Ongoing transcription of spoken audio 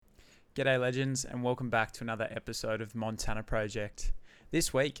G'day legends and welcome back to another episode of the Montana Project.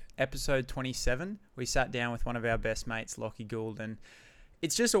 This week, episode 27, we sat down with one of our best mates, Lochie Gould, and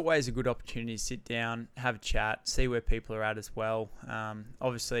it's just always a good opportunity to sit down, have a chat, see where people are at as well.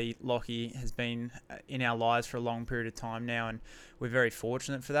 Obviously, Lochie has been in our lives for a long period of time now, and we're very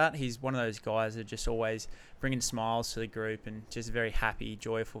fortunate for that. He's one of those guys that just always bringing smiles to the group and just a very happy,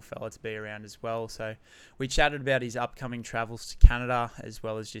 joyful fella to be around as well. So we chatted about his upcoming travels to Canada, as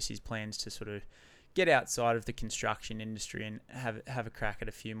well as just his plans to sort of get outside of the construction industry and have a crack at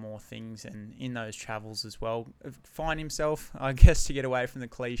a few more things, and in those travels as well find himself, I guess, to get away from the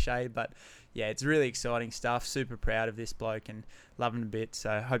cliche. But yeah, it's really exciting stuff. Super proud of this bloke and love him a bit,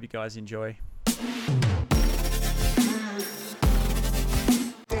 so hope you guys enjoy.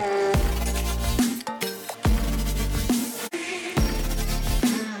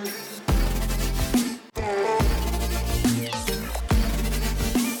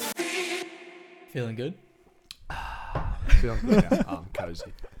 Feeling good? Feeling good now. I'm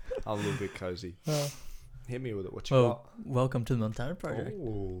cozy. I'm a little bit cozy. Hit me with it. What you got? Welcome to the Montana Project.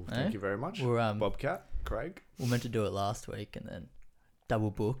 Oh, thank you very much. We're Bobcat, Craig. we meant to do it last week and then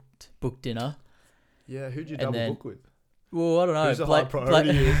booked dinner. Yeah, who'd you And double then- book with? Well, I don't know. Who's a high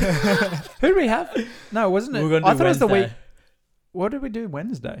priority? Who did we have? No, wasn't it? We're gonna do I thought it was the week. Wednesday. What did we do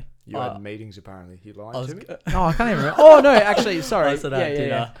Wednesday? You had meetings apparently. You lying to me? Oh, I can't even remember. Oh, no, actually, sorry. I said I had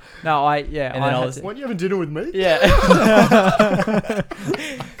dinner. No, And then I was- Weren't you having dinner with me? Yeah.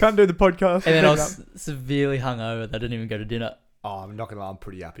 Can't do the podcast. And then I was severely hungover. They didn't even go to dinner. Oh, I'm not gonna lie. I'm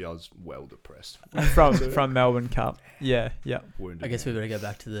pretty happy. I was well depressed. from Melbourne Cup. Yeah. Wounded I guess man. we better go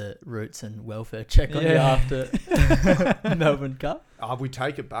back to the roots and welfare check on you Yeah. after Melbourne Cup. We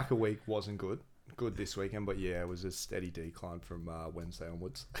take it back a week. Wasn't good. Good this weekend, but yeah, it was a steady decline from Wednesday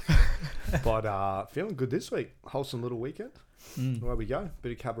onwards. But feeling good this week. Wholesome little weekend. Where we go.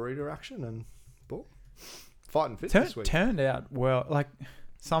 Bit of cabarita action and boom. Fighting fit this week. Turned out well. Like,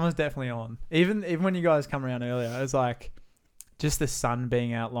 summer's definitely on. Even when you guys come around earlier, it was like just the sun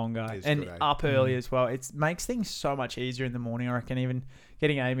being out longer It's and good, eh? up early as well. It makes things so much easier in the morning. I reckon even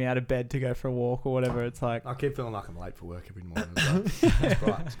getting Amy out of bed to go for a walk or whatever. It's like I keep feeling like I'm late for work every morning. It's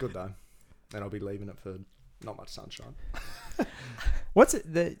right. It's good though. And I'll be leaving it for not much sunshine. what's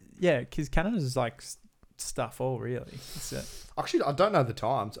it? Yeah, because Canada's like stuff all really. Actually, I don't know the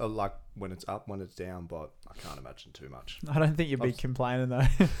times. Like when it's up, when it's down, but I can't imagine too much. I don't think you'd be complaining though.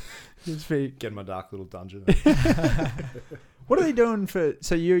 Just be. Get in my dark little dungeon. What are they doing for?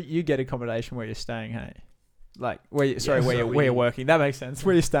 So you get accommodation where you're staying, hey? Like where you're working. That makes sense.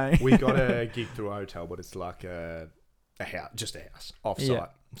 Where you're staying. We got a gig through a hotel, but it's like a house, just a house off site. Yeah.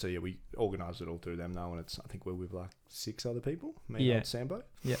 So yeah, we organised it all through them now, and I think we're with like 6 other people. Me and Sambo.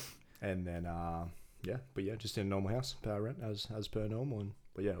 Yeah. And then just in a normal house, power rent as per normal, and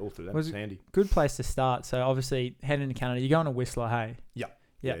but yeah, all through them. Was It's handy. Good place to start. So obviously heading to Canada, you're going to Whistler, hey?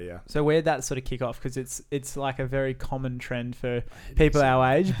 Yeah. So where'd that sort of kick off? Because it's like a very common trend for people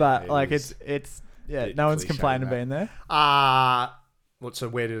our age, but like it's no one's complaining being there. So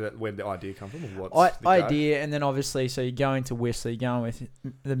where did the idea come from? Or what's the idea, and then obviously, so you're going to Whistler, you're going with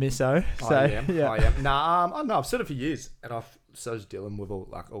the misso. So I am. Nah, I know. I've said it for years, and so's Dylan. We've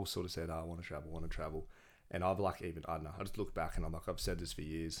all sort of said, I want to travel, and I've like even I don't know. I just look back and I'm like, I've said this for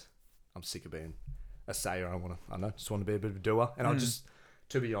years. I'm sick of being a sayer. Just want to be a bit of a doer, and I just.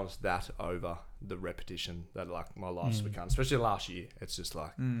 To be honest, that over the repetition that like my life's become, especially last year, it's just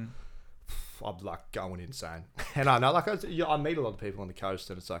like I'm like going insane. And I know, like I meet a lot of people on the coast,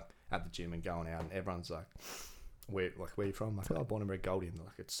 and it's like at the gym and going out, and everyone's like, "Where are you from?" I'm like, "Oh, born and bred Goldie," and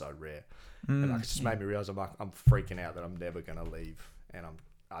like it's so rare. And like it just made me realize I'm freaking out that I'm never gonna leave, and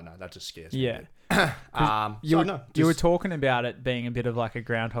I know that just scares me. Yeah. You were talking about it being a bit of like a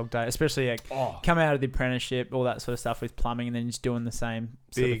Groundhog Day, especially like come out of the apprenticeship, all that sort of stuff with plumbing, and then just doing the same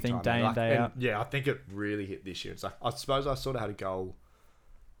sort of thing day in, day out. Yeah, I think it really hit this year. It's like I suppose I sort of had a goal,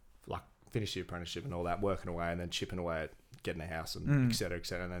 like finish the apprenticeship and all that, working away and then chipping away at getting a house and et cetera, et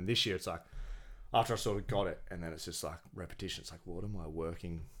cetera. And then this year it's like after I sort of got it, and then it's just like repetition. It's like, what am I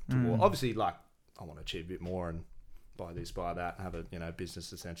working toward? Obviously, like I want to achieve a bit more and buy this, buy that, have a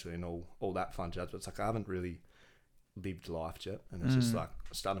business essentially, and all that fun jazz. But it's like I haven't really lived life yet, and it's just like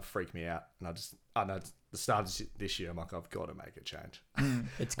starting to freak me out. And I know it's the start of this year, I'm like, I've got to make a change.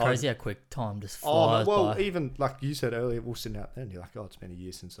 It's crazy how quick time just flies by. Even like you said earlier, we're sitting out there and you're like, oh, it's been a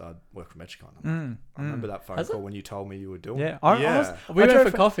year since I'd worked for Metricon. I remember that phone call when you told me you were doing it. We went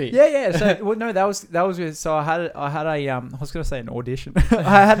for coffee. Yeah. So well, no, that was with. So I had I was gonna say an audition.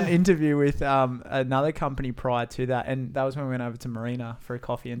 I had an interview with another company prior to that, and that was when we went over to Marina for a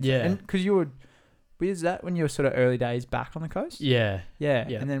coffee. And because you were was that when you were sort of early days back on the coast? Yeah. Yeah.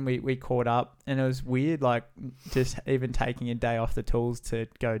 Yeah. And then we caught up, and it was weird, like just even taking a day off the tools to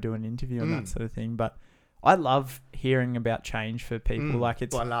go do an interview and that sort of thing. But I love hearing about change for people. Like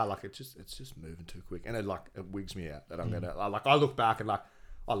it's, well, no, like it's just moving too quick, and it wigs me out that I'm gonna like. I look back and like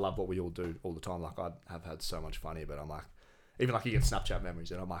I love what we all do all the time. Like I have had so much fun here, but I'm like, even like you get Snapchat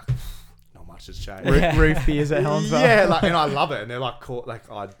memories, and I'm like, not much has changed. roof beers at Helensville. Yeah, like, and I love it, and they're like, like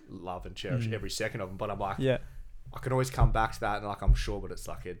I love and cherish every second of them. But I'm like, Yeah. I can always come back to that, and like I'm sure, but it's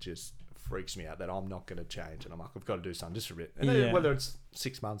like it just freaks me out that I'm not going to change, and I'm like, I've got to do something just for a bit. And then whether it's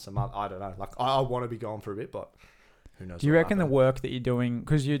 6 months, a month, I don't know. Like I want to be gone for a bit, but who knows? Do you reckon the work that you're doing,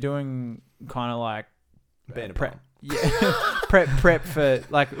 because you're doing kind of like prep, prep for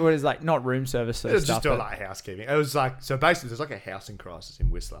like what is like not room service sort it of was stuff? just doing like housekeeping. It was like, so basically there's like a housing crisis in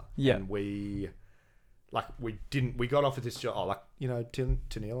Whistler. Yeah. And we got off of this job, like, you know,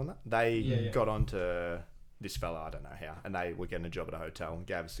 Tennille and that. They got onto this fella, I don't know how, and they were getting a job at a hotel and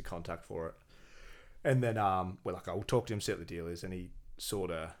gave us the contact for it. And then we're like, I'll talk to him, see what the deal is. And he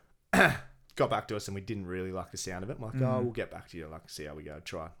sort of got back to us, and we didn't really like the sound of it. I'm like, we'll get back to you, like, see how we go,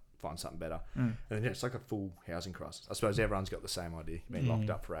 try find something better. And then it's like a full housing crisis. I suppose everyone's got the same idea. Been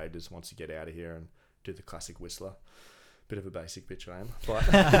locked up for ages, wants to get out of here and do the classic Whistler. Bit of a basic bitch I am,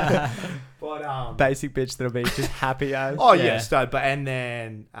 but Basic bitch that'll be just happy as. oh yeah, so, but and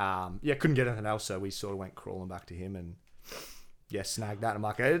then couldn't get anything else, so we sort of went crawling back to him and snagged that. I'm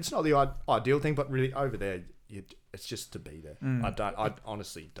like, it's not the ideal thing, but really over there, it's just to be there. I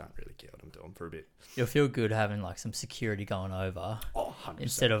honestly don't really care what I'm doing for a bit. You'll feel good having like some security going over. 100%.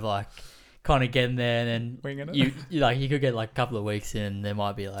 Instead of like kind of getting there and then Winging it. you like you could get like a couple of weeks in, and there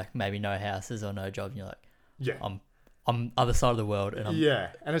might be like maybe no houses or no job, and you're like, I'm other side of the world, and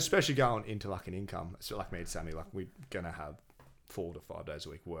and especially going into like an income. So like me and Sammy, like we're gonna have 4 to 5 days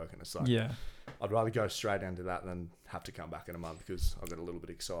a week work, and it's like I'd rather go straight into that than have to come back in a month because I got a little bit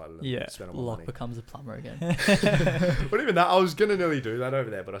excited and spend all my Locke money. becomes a plumber again. But even that, I was gonna nearly do that over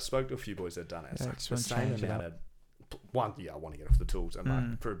there, but I spoke to a few boys that done it. It's like just the wanna same change it amount up. of one. Yeah, I want to get off the tools and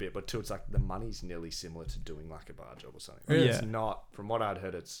like for a bit, but two, it's like the money's nearly similar to doing like a bar job or something. Really? It's not, from what I'd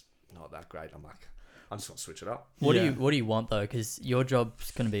heard, it's not that great. I'm like, I just want to switch it up. What do you want though? Because your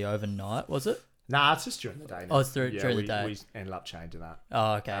job's going to be overnight, was it? Nah, it's just during the day. Now. Oh, it's during the day. We ended up changing that.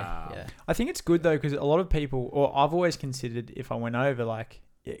 Oh, okay. Yeah. I think it's good though, because a lot of people, or I've always considered if I went over, like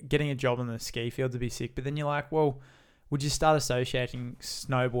getting a job on the ski field to be sick, but then you're like, well, would you start associating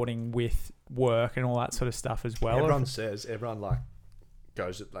snowboarding with work and all that sort of stuff as well? Everyone like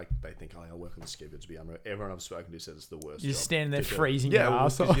goes at, like, they think, oh, I'll work on the ski field to be unreal. Everyone I've spoken to says it's the worst. You're job standing there to do. freezing your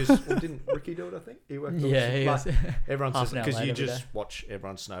ass off. Didn't Ricky do it? I think he worked. He was. Everyone says because you every just day. watch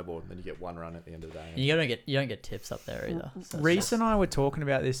everyone snowboard and then you get one run at the end of the day. You don't get tips up there either. So Reese and I were talking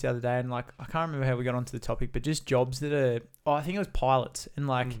about this the other day, and like I can't remember how we got onto the topic, but just jobs that are. Oh, I think it was pilots, and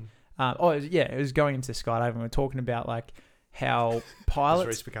like, it was going into skydiving. We were talking about like how pilots.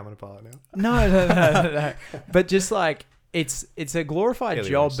 Is Reese becoming a pilot now? No. But just like it's a glorified Aliens.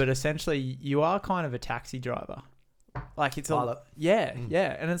 job, but essentially you are kind of a taxi driver. Like it's pilot.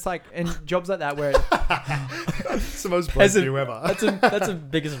 And it's like and jobs like that where It's the most blunt you ever. that's the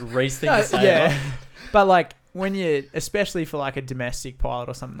biggest Reese thing to say. But like when you, especially for like a domestic pilot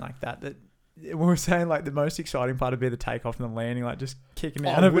or something like that, that we were saying like the most exciting part would be the takeoff and the landing, like just kicking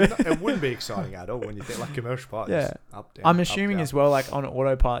out of it. It wouldn't be exciting at all when you think like commercial pilots. Yeah. Up, down, I'm assuming up, down. as well, like on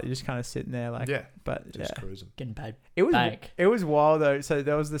autopilot, you're just kind of sitting there, like Just cruising. Getting paid. It was wild though. So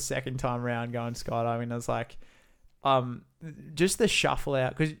that was the second time round going skydiving. I was like, just the shuffle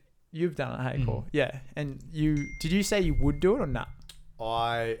out, because you've done it, hey Paul. Yeah. And did you say you would do it or not?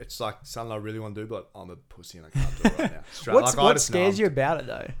 It's like something I really want to do, but I'm a pussy and I can't do it right now. What scares you about it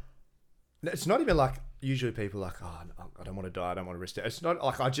though? It's not even like usually people are like, oh, I don't want to die, I don't want to risk it. It's not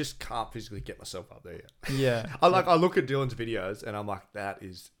like I just can't physically get myself up there yet. Yeah. I look at Dylan's videos and I'm like, that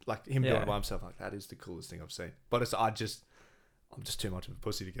is like him doing it by himself. Like that is the coolest thing I've seen. But I'm just too much of a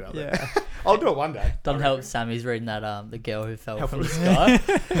pussy to get up there. I'll do it one day. Doesn't help. Sammy's reading that the girl who fell from the sky.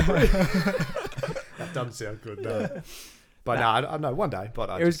 That doesn't sound good. No. But I know one day.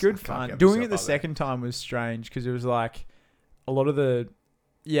 But it was good fun. Doing it the second time was strange because it was like a lot of the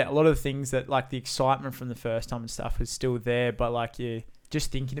things that like the excitement from the first time and stuff was still there, but like you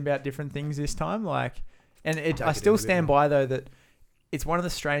just thinking about different things this time, like, and I still stand by though that it's one of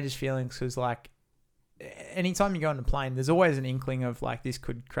the strangest feelings because like anytime you go on a plane, there's always an inkling of like this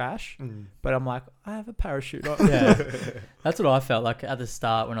could crash, but I'm like, I have a parachute on. Yeah, that's what I felt like at the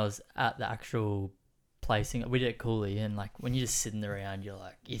start when I was at the actual placing. We did it Cooley, and like when you're just sitting around, you're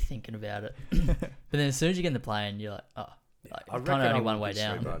thinking about it, but then as soon as you get in the plane, you're like, oh. Like, kind of only one way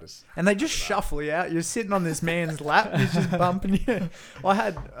down. And they just shuffle you out. You're sitting on this man's lap. He's just bumping you. I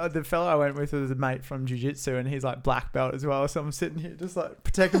had the fellow I went with was a mate from jiu-jitsu, and he's like black belt as well. So I'm sitting here just like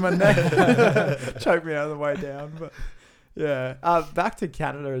protecting my neck. Choke me out of the way down. But yeah. Back to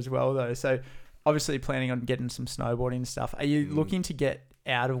Canada as well, though. So obviously planning on getting some snowboarding and stuff. Are you looking to get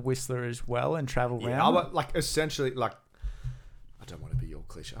out of Whistler as well and travel around? Yeah, like essentially, like, I don't want to be all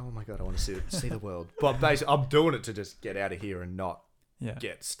cliche. Oh my God, I want to see the world. But basically, I'm doing it to just get out of here and not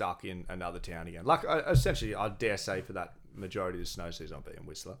get stuck in another town again. Like, essentially, I dare say for that majority of the snow season, I'll be in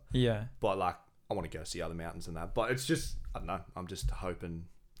Whistler. Yeah. But, like, I want to go see other mountains and that. But it's just, I don't know. I'm just hoping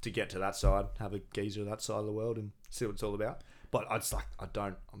to get to that side, have a geezer of that side of the world and see what it's all about. But it's like,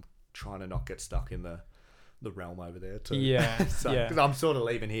 I'm trying to not get stuck in the realm over there too. Yeah. So, because I'm sort of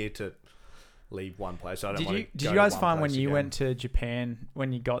leaving here to leave one place. I don't want to. Did you guys find when you went to Japan,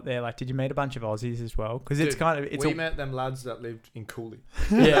 when you got there, like, did you meet a bunch of Aussies as well? Because it's kind of we met them lads that lived in Cooley.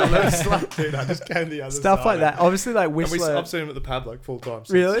 Yeah, dude, I just came the other stuff side. like that. Obviously, like Whistler. I've seen them at the pub like full time.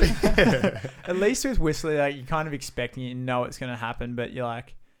 Really? At least with Whistler, like, you're kind of expecting it, you know it's going to happen, but you're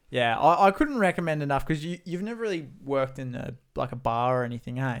like, yeah, I couldn't recommend enough because you've never really worked in a bar or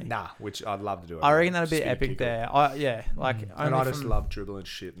anything, hey? Nah, which I'd love to do. I reckon that'd be epic there. And I just love dribbling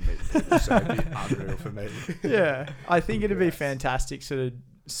shit and meeting people, so it'd be unreal for me. Yeah, I think it'd be fantastic sort of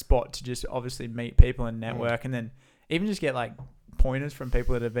spot to just obviously meet people and network, and then even just get like pointers from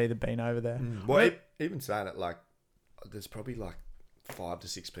people that have either been over there. Well, even saying it, like, there's probably like 5 to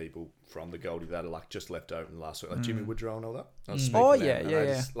 6 people from the Goldie that are like just left over in the last week, like Jimmy Woodrow and all that. I was speaking to them, and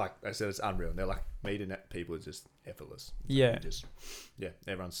just, like I said, it's unreal. And they're like, meeting people is just effortless.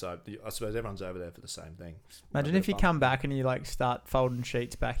 Everyone's so. I suppose everyone's over there for the same thing. Imagine if you come back and you like start folding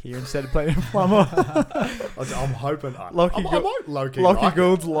sheets back here instead of playing plumber. I'm hoping. Lochie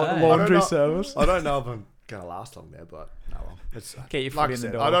Gould's laundry service. I don't know if I'm gonna last long there, but no, it's get your foot like in the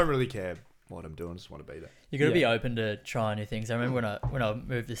door. I don't really care what I'm doing. I just want to be there. You got to be open to trying new things. I remember when I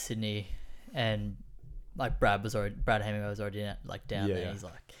moved to Sydney, and like Brad Hemingway was already down there. Yeah.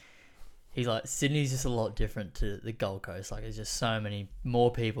 He's like Sydney's just a lot different to the Gold Coast. Like, there's just so many more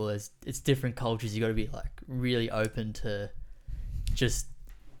people. It's different cultures. You got to be like really open to just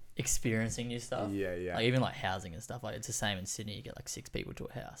experiencing new stuff. Yeah, yeah. Like, even like housing and stuff. Like, it's the same in Sydney. You get like 6 people to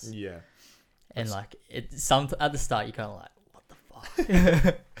a house. Yeah. And like at the start, you're kind of like,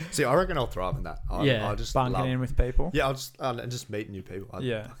 See, I reckon I'll thrive in that. I just bunking in with people. Yeah, and just meet new people.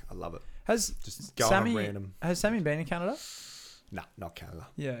 I love it. Has Sammy been in Canada? Nah, not Canada.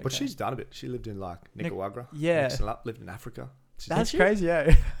 Yeah, okay. But she's done a bit. She lived in like Nicaragua. Lived in Africa. That's crazy,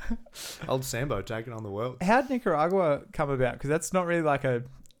 yeah. Old Sambo taking on the world. How'd Nicaragua come about? Because that's not really like a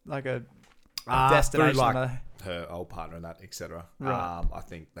destination. Like her old partner and that, etc. Right. I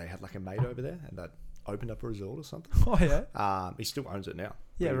think they had like a mate over there, and that opened up a resort or something. Oh yeah. He still owns it now.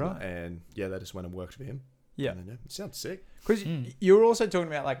 Yeah, right. And yeah, they just went and worked for him. Yeah. And then, it sounds sick. Because you were also talking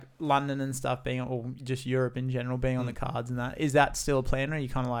about like London and stuff being, or just Europe in general being on the cards and that. Is that still a plan, or you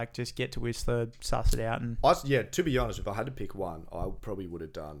kind of like just get to Whistler, suss it out? And to be honest, if I had to pick one, I probably would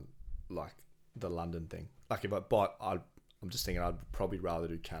have done like the London thing. Like I'm just thinking I'd probably rather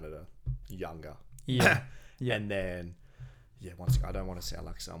do Canada younger. Yeah. Yeah. And then, once again, I don't want to sound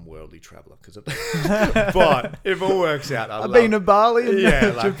like some worldly traveller, but if it all works out, I've been to Bali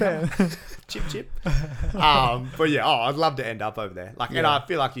and Japan. Chip. But yeah, I'd love to end up over there. Like, and I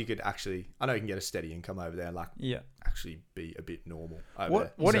feel like you could actually, I know you can get a steady income over there, like, actually be a bit normal over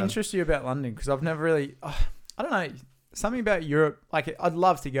there. What interests you about London? Because I've never really, I don't know, something about Europe. Like, I'd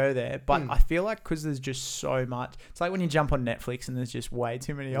love to go there, but I feel like because there's just so much. It's like when you jump on Netflix and there's just way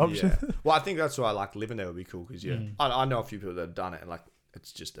too many options. Yeah. Well, I think that's why I like living there would be cool because I know a few people that have done it, and like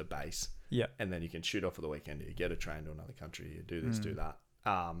it's just a base. Yeah. And then you can shoot off for the weekend. You get a train to another country. You do this, do that.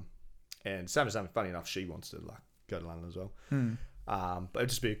 And Sam's funny enough, she wants to like go to London as well. But it'd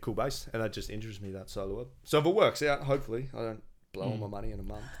just be a cool base, and that just interests me, that side of the world. So if it works out, hopefully I don't blow all my money in a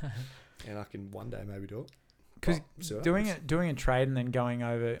month, and I can one day maybe do it. Because doing a trade and then going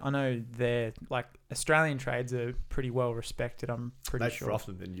over, I know they're like Australian trades are pretty well respected. I'm pretty sure. They froth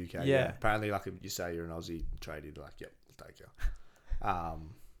them in the UK. Yeah. Apparently, like if you say you're an Aussie trade, you're like, yep, we'll take you.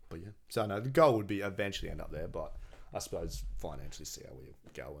 But yeah, so no, the goal would be eventually end up there, but I suppose financially see how we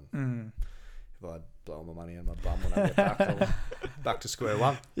go, and if I blow all my money in my bum when I get back, I'll back to square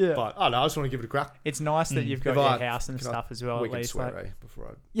one. Yeah. But I don't know, I just want to give it a crack. It's nice that you've got your house and stuff as well. We at can least, swear, before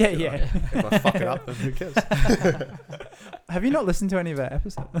I. Yeah. If I fuck it up, then who cares? Have you not listened to any of our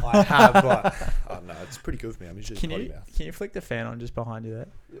episodes? I have, but I don't know. It's pretty good for me. I'm usually Can you flick the fan on just behind you there?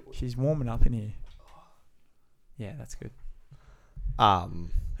 She's warming up in here. Yeah, that's good.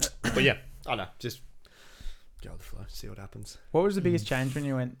 But yeah, I don't know. Just go with the flow, see what happens. What was the biggest change when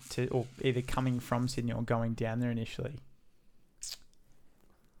you went to, or either coming from Sydney or going down there initially?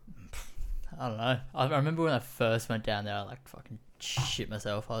 I don't know. I remember when I first went down there, I like fucking shit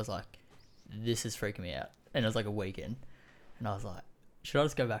myself. I was like, this is freaking me out. And it was like a weekend. And I was like, should I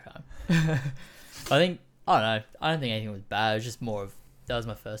just go back home? I don't know. I don't think anything was bad. It was just more of, that was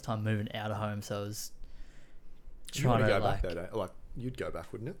my first time moving out of home. So I was trying to go like, back though, like you'd go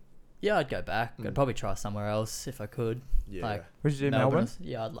back, wouldn't it? yeah, I'd go back. I'd probably try somewhere else if I could. Yeah. Like, Would you do Melbourne?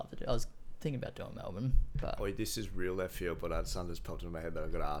 Yeah, I'd love to do. I was thinking about doing Melbourne, but Oh, this is real left field, but something just popped into my head that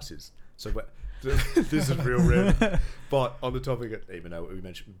I've got to ask is, so this is real random, but on the topic of, even though we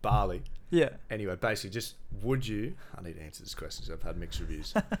mentioned Bali, Yeah. anyway, basically just, would you, I need to answer this question, so I've had mixed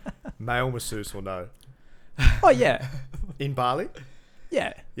reviews, male masseuse or no? Oh, yeah. In Bali,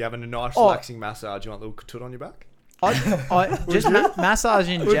 Yeah. you having a nice Oh. relaxing massage, you want a little katut on your back? I just massage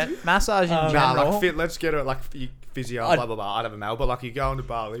in general. Nah, like let's get it, like physio, I'd- blah, blah, blah, I'd have a male, but like you go into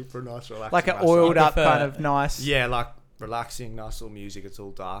Bali for a nice relaxing like an massage. oiled up prefer- kind of nice. Yeah, like relaxing, nice little music, it's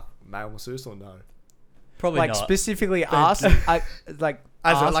all dark, male masseuse or no? probably like not. specifically ask, like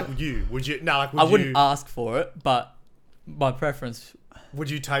As in, ask, like you, would you, no, like would I wouldn't you, ask for it, but my preference, would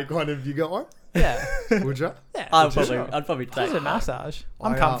you take one if you got one? yeah, Would you? yeah. I'd Would you? probably It's take a massage.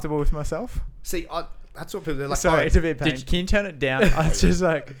 I'm I, comfortable with myself. See, that's what people, they're like, Sorry, oh, it's a bit pain. did you- Can you turn it down? It's just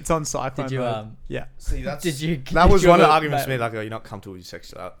like it's on cyclone Did you mode. Yeah. see, that's, did you? that was did you one of the ever- arguments to me, like, oh, you're not comfortable with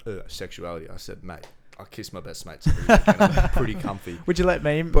your sexuality. I said, mate, I kiss my best mates every week and I'm pretty comfy. Would you let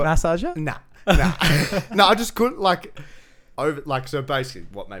me But- massage you? Nah. No, I just couldn't, like, so basically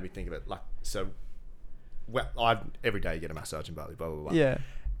what made me think of it, like, so, well, every day you get a massage in Bali, blah, blah, blah. Yeah.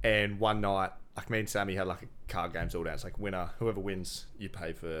 And one night, like, me and Sammy had, like, card games all down. It's like, whoever wins, you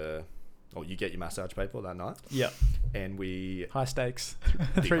pay for, or you get your massage paid for that night. Yeah. And we... High stakes.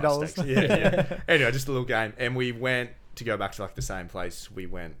 big high $3. stakes. Yeah. Anyway, just a little game. And we went to go back to, like, the same place we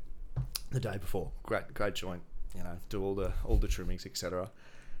went the day before. Great joint. You know, do all the trimmings, etc.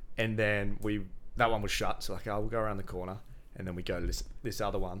 And then that one was shut. So, like, we'll go around the corner. And then we go to this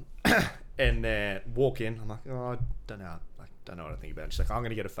other one. And then walk in. I'm like, oh, I don't know. Don't know what I think about it. She's like, I'm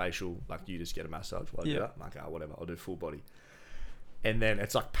going to get a facial. Like, you just get a massage. While I do that. I'm like, whatever. I'll do full body. And then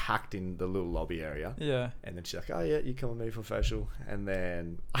it's like packed in the little lobby area. Yeah. And then she's like, oh yeah, you come with me for facial. And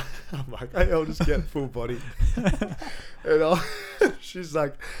then I'm like, hey, I'll just get full body. And she's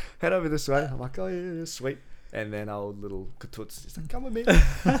like, head over this way. I'm like, oh yeah, sweet. And then our little katuts just like, come with me.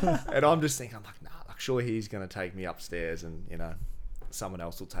 And I'm just thinking, I'm like, nah, like sure he's going to take me upstairs and, you know, someone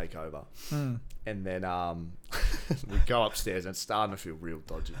else will take over. And then we go upstairs and it's starting to feel real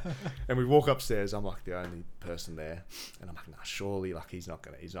dodgy. And we walk upstairs. I'm like the only person there, and I'm like, nah, surely like he's not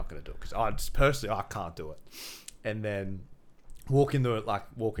gonna do it because I just personally I can't do it. And then walk into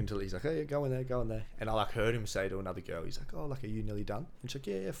he's like, hey, go in there. And I like heard him say to another girl, he's like, oh, like, are you nearly done? And she's like,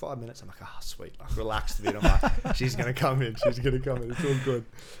 yeah, 5 minutes. I'm like, sweet, like relaxed a bit. I'm like, she's gonna come in. It's all good.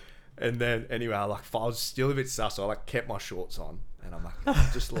 And then anyway, I was still a bit sus, so I like kept my shorts on. And I'm like,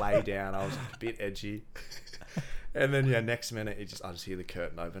 just lay down. I was like a bit edgy. And then, next minute, I just hear the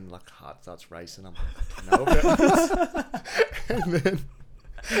curtain open, like heart starts racing. I'm like, no, okay. And then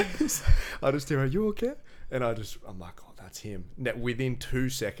I just hear, are you okay? And I'm like, oh, that's him. Now, within 2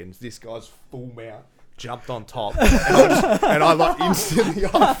 seconds, this guy's full mouth jumped on top. And I like instantly,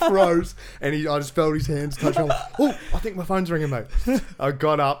 I froze. And I just felt his hands touch. I'm like, oh, I think my phone's ringing, mate. I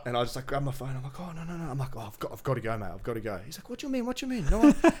got up and I just like grabbed my phone. I'm like, oh, no. I'm like, oh, I've got to go, mate. I've got to go. He's like, what do you mean?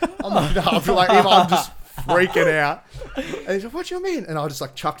 No, I'm like, no, I feel like I'm just freaking out. And he's like, what do you mean? And I just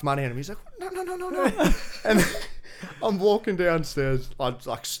like chucked money at him. He's like, no. And then I'm walking downstairs. I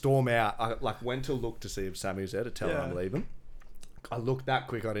like storm out. I like went to look to see if Sammy was there to tell her I'm leaving. I looked that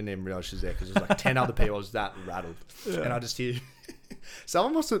quick, I didn't even realise she was there because there was like 10 other people. I was that rattled. Yeah. And I just hear...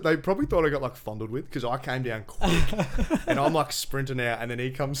 they probably thought I got like fondled with because I came down quick and I'm like sprinting out and then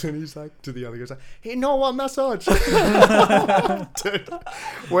he comes in, he's like to the other guy, like, hey, no one massage. Dude,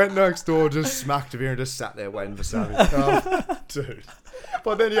 went next door, just smacked her and just sat there waiting for Sammy. Dude.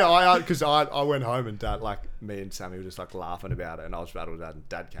 But then, because I went home and Dad, like, me and Sammy were just, like, laughing about it, and I was rattled with Dad, and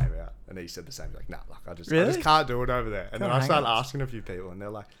Dad came out, and he said the same, like, nah, like, I just can't do it over there. And then I started asking a few people, and they're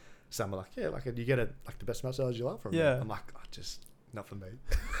like, some were like, yeah, like, you get the best massage you like from me. I'm like, not for me.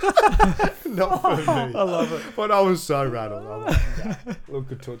 Not for me. I love it. But I was so rattled. I'm like, nah,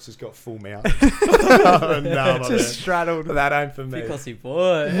 little Toots has got full mouth. Just straddled. That ain't for me. Big Aussie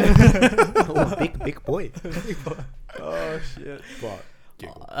boy. Big boy. Oh, shit. But...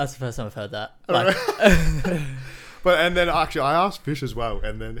 that's the first time I've heard that. Like, But and then actually I asked Fish as well,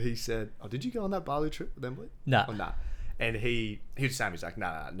 and then he said, "Oh, did you go on that Bali trip with Emily?" No. Oh, nah. And he was the same. He's like,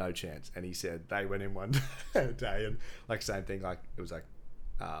 nah, no chance. And he said they went in one day and like same thing. Like it was like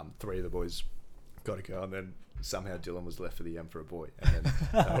 3 of the boys got a girl, and then somehow Dylan was left for the for a boy. And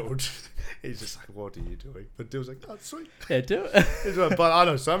then he's just like, what are you doing? But Dylan's like, oh, sweet. Yeah, do it. He's like, but I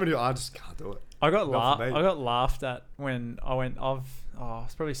know so many. I just can't do it. I got laughed at when I went. I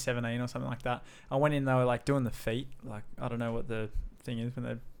was probably 17 or something like that. I went in. They were like doing the feet. Like I don't know what the thing is when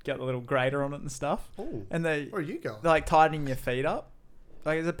they get the little grater on it and stuff. Ooh, and where are you going? They're like tightening your feet up.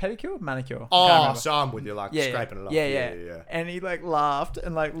 Like is it pedicure or manicure? Oh, so I'm with you, like scraping it up. Yeah. And he like laughed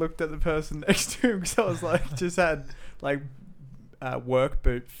and like looked at the person next to him because I was like just had like work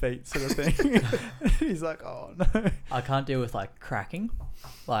boot feet sort of thing. He's like, oh no. I can't deal with like cracking.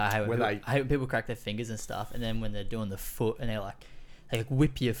 Like I hate when people crack their fingers and stuff, and then when they're doing the foot and they like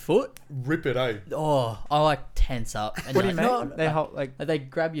whip your foot, rip it, eh? Oh, I like tense up. And what do you mean? No, they hold like they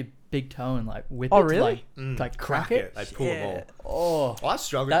grab your big toe and like whip it. Oh really? Like crack it. They pull them all. Oh, I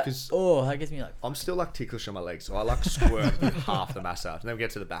struggle because that gets me like. I'm still like ticklish on my legs, so I like squirt half the massage, and then we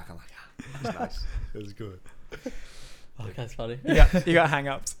get to the back. I'm like, it's nice. It was good. Oh, that's funny. You got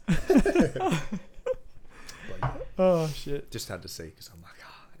hang-ups. Oh shit! Just had to see because I'm like,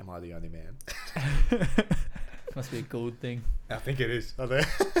 am I the only man? Must be a Gould thing. I think it is.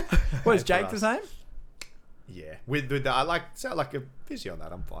 What is Jake the same? Yeah, with the I like a physio on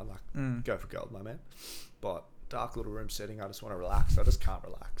that. I'm fine. Like go for gold, my man. But dark little room setting, I just want to relax. I just can't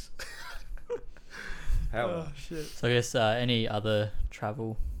relax. Oh shit! So I guess any other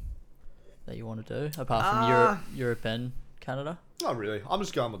travel that you want to do apart from Europe and Canada? Not really. I'm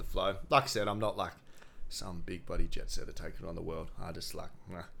just going with the flow. Like I said, I'm not like some big buddy jet setter taking on the world. I just like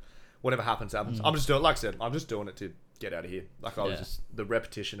whatever happens. I'm just doing. Like I said, I'm just doing it to get out of here. Like I was just the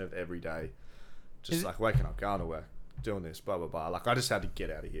repetition of every day. Just like waking up, going to work, doing this, blah, blah, blah. Like, I just had to get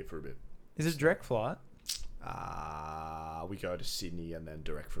out of here for a bit. Is it direct flight? We go to Sydney and then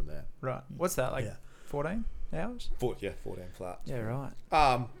direct from there. Right. What's that, like 14 hours? 14 flat. Yeah,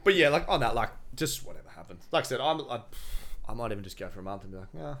 right. But yeah, like on that, like, just whatever happens. Like I said, I might even just go for a month and be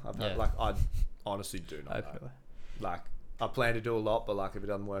like, like, I honestly do not know. Like, I plan to do a lot, but like, if it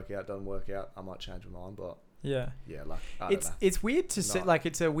doesn't work out, I might change my mind, but... Yeah, like I don't know. It's weird to see. Like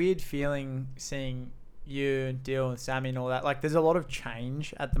it's a weird feeling seeing you and Dill and Sammy and all that. Like there's a lot of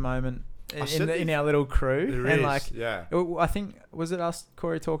change at the moment in our little crew. There and is, like I think was it us,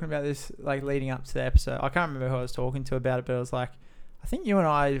 Corey, talking about this like leading up to the episode. I can't remember who I was talking to about it, but it was like I think you and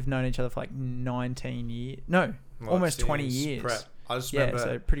I have known each other for like 19 years. No, almost 20 years. Prep. I just remember,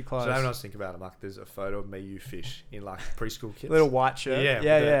 so pretty close. So when I was thinking about it, like there's a photo of me, you fish in like preschool kits. Little white shirt.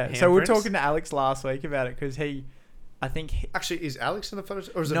 Yeah. So we were talking to Alex last week about it because actually is Alex in the photo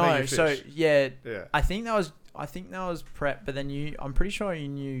or is it me, you fish? So yeah. I think that was prep, but then I'm pretty sure you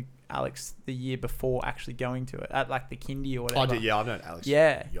knew Alex the year before actually going to it at like the kindy or whatever. I did, I've known Alex.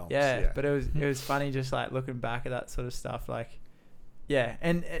 Yeah. But it was funny just like looking back at that sort of stuff, like. Yeah,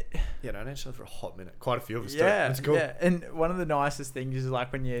 and I know each other for a hot minute. Quite a few of us. Yeah, it's cool. Yeah, and one of the nicest things is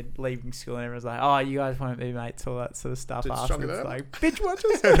like when you're leaving school and everyone's like, "Oh, you guys won't be mates," all that sort of stuff. After it's like, "Bitch, watch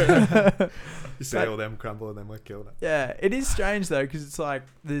us." You see all them crumble and then we're killing it. Yeah, it is strange though because it's like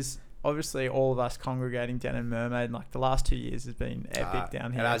there's obviously all of us congregating down in Mermaid. And like the last 2 years has been epic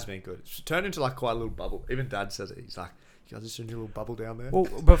down here. It has been good. It's turned into like quite a little bubble. Even Dad says it. He's like, "You guys just in your little bubble down there." Well,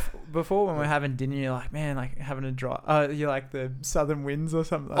 before when we're having dinner, you're like, "Man, like having a drive." You're like the southern winds or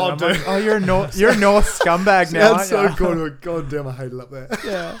something. Oh, dude. Like, you're a north scumbag now. That's so cool. God damn, I hate it up there.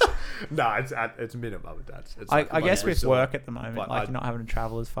 Yeah. No, it's mid at Mum and Dad's. I guess with work at the moment, like you're not having to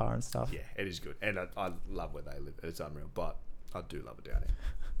travel as far and stuff. Yeah, it is good, and I love where they live. It's unreal, but I do love it down here.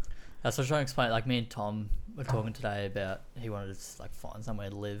 That's what I was trying to explain. Like me and Tom were talking today about he wanted to like find somewhere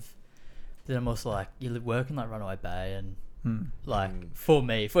to live. Then I'm also like, you work in like Runaway Bay and.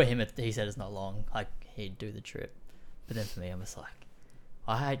 For him, he said it's not long. Like he'd do the trip, but then for me, I'm just like,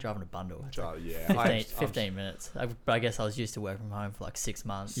 I hate driving a bundle. It's 15 minutes. But I guess I was used to working from home for like 6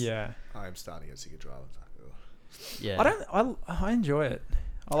 months. Yeah, I am starting to get sick of driving. Yeah, I enjoy it.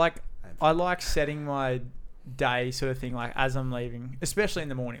 I like setting my day sort of thing. Like as I'm leaving, especially in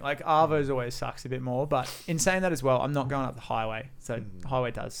the morning. Like Arvo's always sucks a bit more, but in saying that as well, I'm not going up the highway, so the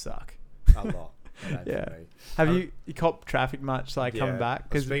highway does suck a lot. Yeah. Have you copped traffic much like coming back?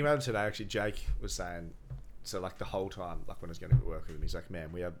 Because speaking about it today, actually, Jake was saying, so like the whole time, like when I was going to work with him, he's like,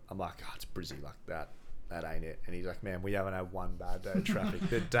 "Man, I'm like, oh, it's Brizzy, like that ain't it." And he's like, "Man, we haven't had one bad day of traffic.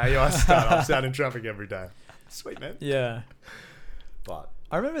 The day I start, I'm sat in traffic every day." Sweet, man. Yeah. But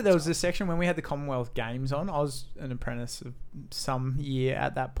I remember there was a section when we had the Commonwealth Games on. I was an apprentice of some year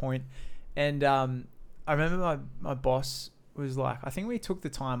at that point, and I remember my boss was like, I think we took the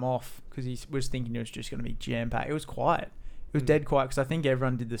time off because he was thinking it was just going to be jam-packed. It was quiet. It was dead quiet because I think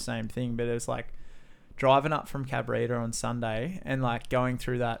everyone did the same thing, but it was like driving up from Cabrita on Sunday and like going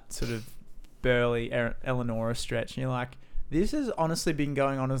through that sort of Burleigh, Eleanor stretch, and you're like, this has honestly been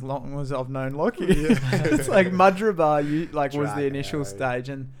going on as long as I've known Lochie. It's like Mudgeeraba was the initial stage,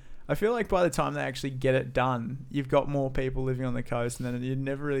 and I feel like by the time they actually get it done, you've got more people living on the coast, and then you're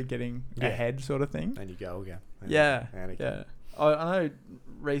never really getting ahead, sort of thing. And you go again. Yeah. I know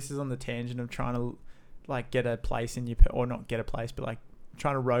Reese is on the tangent of trying to like get a place in or not get a place, but like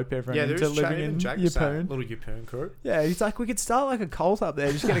trying to rope everyone into living in Yeppoon. Little Yeppoon crew. Yeah, he's like, we could start like a cult up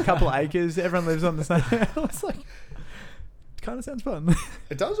there, just get a couple of acres, everyone lives on the same house. Like, it kind of sounds fun.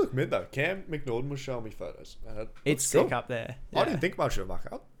 It does look mid though. Cam McNaughton was showing me photos. And it's sick cool. Up there. I didn't think much of it. I'm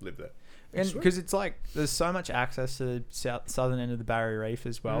like, I'll live there. And because it's like there's so much access to the southern end of the Barrier Reef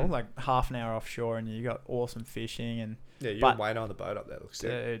as well, like half an hour offshore, and you got awesome fishing and you're waiting on the boat up there. Looks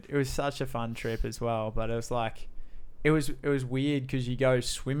dude, it was such a fun trip as well. But it was like it was weird because you go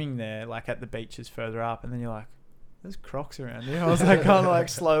swimming there like at the beaches further up, and then you're like, there's crocs around here. I was like kind of like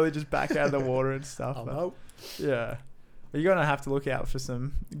slowly just back out of the water and stuff. Yeah, you're gonna have to look out for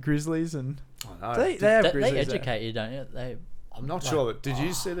some grizzlies and they have grizzlies. They educate you, don't you? I'm not sure, but did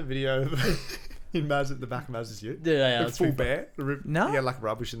you see the video in the back of Maz's ute? Yeah, the full bear. No, he had like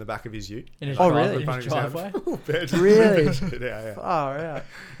rubbish in the back of his ute. In his really? In his driveway. Really? Yeah. Oh yeah.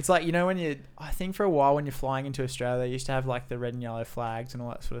 It's like, you know, I think for a while when you're flying into Australia, they used to have like the red and yellow flags and all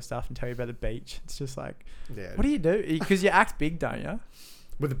that sort of stuff and tell you about the beach. It's just like, what do you do? Because you act big, don't you?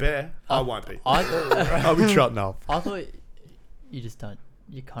 With a bear, I won't be. I'll be trotting off. I thought you just don't.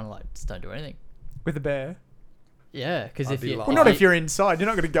 You kind of like just don't do anything with a bear. Yeah, because if you... Well, not if you're inside. You're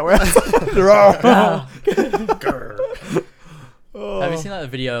not going to go out. Have you seen like the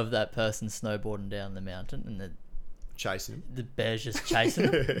video of that person snowboarding down the mountain and chasing the bear's just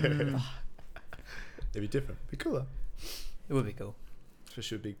chasing him? It'd be different. It'd be cooler. It would be cool.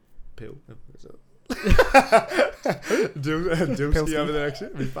 Especially a big pill. Doomsday over the next year.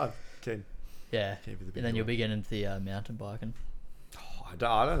 It'd be fun. Keen. Yeah. And then you'll be getting into the mountain biking.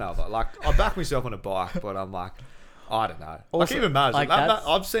 I don't know. But like, I back myself on a bike, but I'm like, I don't know. Also, like even Maz, like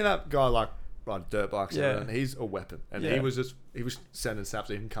I've seen that guy like ride dirt bikes, and he's a weapon. And he was sending snaps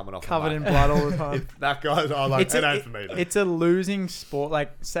of him coming off covered in blood all the time. That guy's, I'm like, it ain't for me. Though. It's a losing sport.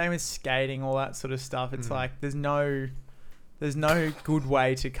 Like same with skating, all that sort of stuff. It's like there's no good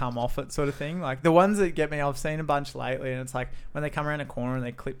way to come off it, sort of thing. Like the ones that get me, I've seen a bunch lately, and it's like when they come around a corner and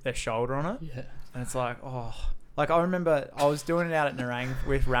they clip their shoulder on it. Yeah. And it's like, oh. Like, I remember I was doing it out at Nerang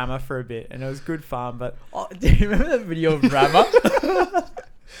with Rama for a bit, and it was good fun, but... Oh, do you remember that video of Rama?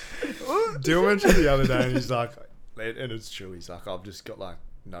 Dill mentioned the other day, and he's like... And it's true, he's like, I've just got, like,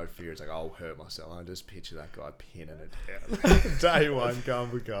 no fear. It's like, I'll hurt myself. I just picture that guy pinning it down. Day one, going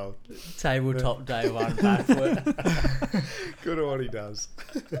for gold. Tabletop day one, backfoot. Good at what he does.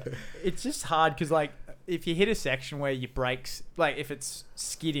 It's just hard, because, like, if you hit a section where your brakes... Like, if it's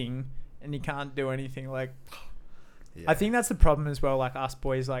skidding and you can't do anything, like... Yeah. I think that's the problem as well. Like us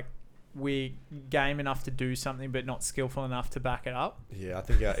boys, like we're game enough to do something, but not skillful enough to back it up. Yeah, I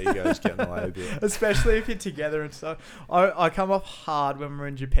think our egos get in the way a bit, especially if you're together and stuff. I come off hard when we're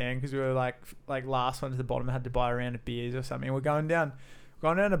in Japan because we were like last one to the bottom, had to buy a round of beers or something. We're going down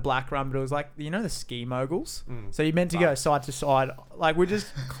a black run, but it was like, you know, the ski moguls. So you meant to go side to side. Like we're just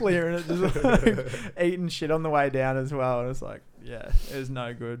clearing it, just like, eating shit on the way down as well. And it's like, yeah, it was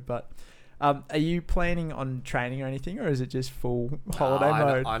no good, but. Are you planning on training or anything, or is it just full holiday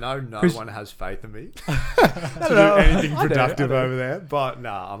mode? I know no one has faith in me to do anything productive over there, but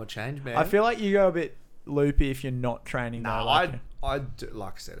nah, I'm a changed man. I feel like you go a bit loopy if you're not training. No, I do,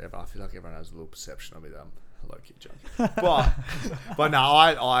 like I said, I feel like everyone has a little perception of me that I'm low-key joking. But no,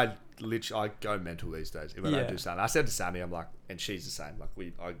 I literally go mental these days if I don't do something. I said to Sammy, I'm like, and she's the same. Like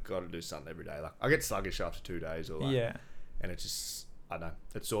I got to do something every day. Like I get sluggish after 2 days, or like, and it just. I don't know.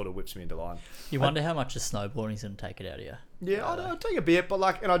 It sort of whips me into line. You wonder how much the snowboarding's going to take it out of you. Yeah, I'll take a bit, but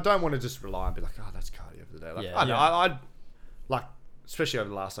like, and I don't want to just rely and be like, oh, that's cardio for the day. Like, I know, I like, especially over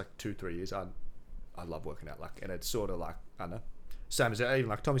the last like 2-3 years, I love working out. Like, and it's sort of like, I don't know, same as even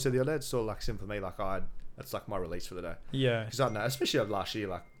like Tommy said the other day, it's sort of like simple for me. Like that's like my release for the day. Yeah. Because I don't know, especially over last year,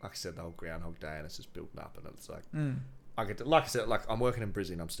 like I said, the whole Groundhog Day, and it's just building up, and it's like. I get to, like I said, like I'm working in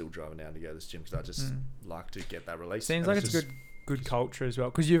Brisbane. I'm still driving down to go to this gym because I just like to get that release. Seems like it's good culture as well,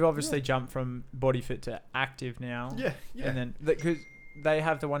 because you've obviously jumped from body fit to active now. Yeah. And then because they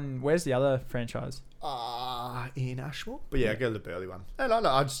have the one. Where's the other franchise? In Ashmore. But yeah, I go to the Burleigh one. And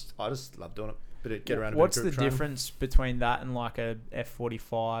I just love doing it. But get around. What's the difference between that and like a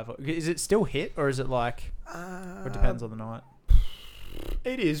F45? Is it still hit, or is it like? It depends on the night.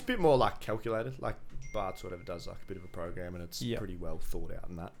 It is a bit more like calculated, like Bart's whatever does like a bit of a program, and it's pretty well thought out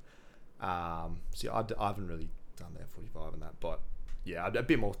in that. So I haven't really done that 45 and that, but yeah, a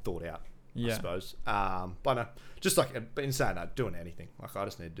bit more thought out, I suppose. But no, just like in saying that, doing anything, like I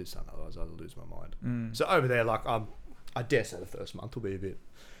just need to do something, otherwise I'll lose my mind. So over there, like I dare say the first month will be a bit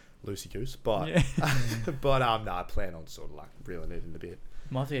loosey goose, but but no, I plan on sort of like reeling it in a bit.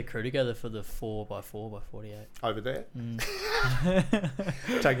 Might have to get crew together for the 4x4x48 over there.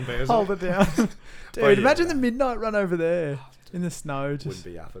 Taking bears. Hold it down, dude. Imagine the midnight run over there in the snow. Just wouldn't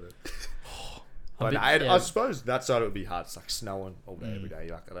be up at it. But I suppose that side it would be hard. It's like snowing all day every day.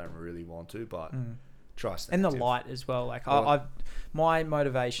 Like I don't really want to, but try. And the light as well. Like my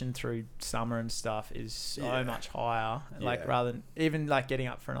motivation through summer and stuff is so much higher. Like rather than even like getting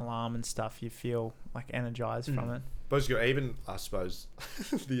up for an alarm and stuff, you feel like energized from it. But even I suppose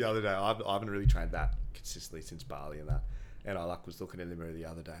the other day I haven't really trained that consistently since Bali and that, and I like was looking in the mirror the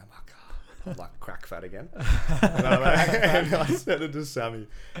other day. I'm like, I'm like crack fat again. And I said it to Sammy,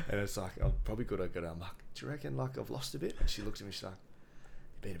 and it's like I'm probably good at it. I'm like, do you reckon like I've lost a bit? And she looks at me, she's like,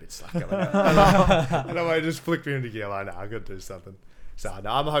 you've been a bit slack, haven't you? And I just flicked me into gear. Like, no, I got to do something. So no,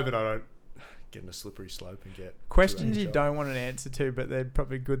 I'm hoping I don't get in a slippery slope and get questions you don't want an answer to, but they're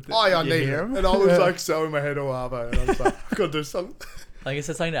probably good that I you need hear it. them. And I was like so in my head all arvo, and I was like, I've got to do something. Like I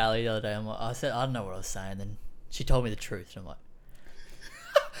said something to Ali the other day. I said I don't know what I was saying, then she told me the truth, and I'm like,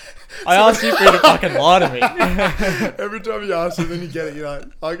 I asked you for you to fucking lie to me. Every time you ask it, then you get it. You're like,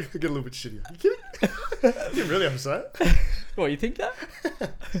 I get a little bit shitty. You kidding? You really upset? What, you think that?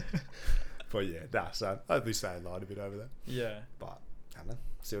 But yeah, nah. So hopefully staying light a bit over there. Yeah, but I don't know.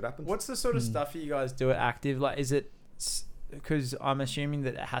 See what happens. What's the sort of stuff you guys do at Active? Like, is it because I'm assuming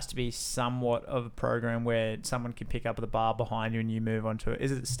that it has to be somewhat of a program where someone can pick up the bar behind you and you move on to it?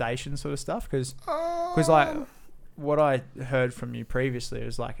 Is it station sort of stuff? Because like what I heard from you previously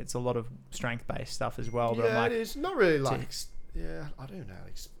was like it's a lot of strength based stuff as well. But yeah, I'm like, it is not really like I don't know.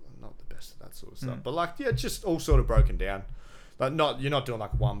 I'm not the best at that sort of stuff. But like just all sort of broken down. Like you're not doing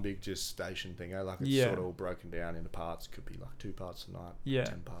like one big just station thing. Like it's sort of all broken down into parts. Could be like 2 parts a night,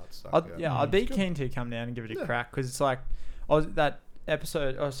 10 parts. Like, I'd be keen to come down and give it a crack because it's like the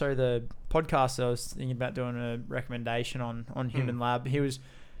podcast I was thinking about doing a recommendation on Human Lab.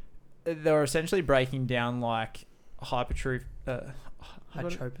 They were essentially breaking down like hypertrophy.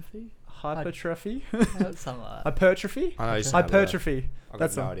 Hypertrophy? Hypertrophy? Something like that. Hypertrophy? Hypertrophy. I've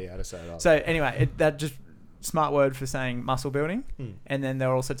got no idea how to say that. So anyway, that just smart word for saying muscle building. And then they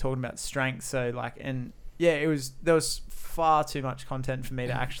were also talking about strength. So like, and yeah, there was far too much content for me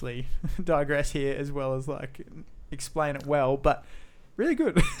to actually digress here as well as like explain it well, but really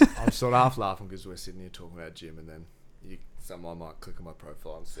good. I'm sort of half laughing because we're sitting here talking about gym and then someone might click on my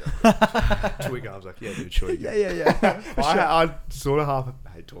profile and see twig. I was like, yeah, dude, sure. Yeah. I sort of half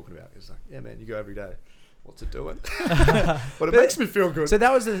hate talking about it. It's like, yeah, man, you go every day. What's it doing? But it makes me feel good. So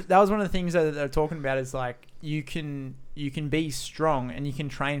that was one of the things that they're talking about is like you can be strong and you can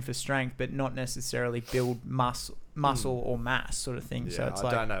train for strength, but not necessarily build muscle or mass sort of thing. Yeah, so it's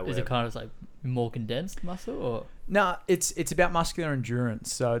I don't know. Is it kind of like more condensed muscle or? No, it's about muscular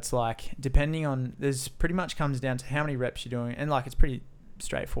endurance. So it's like depending on there's pretty much comes down to how many reps you're doing, and like it's pretty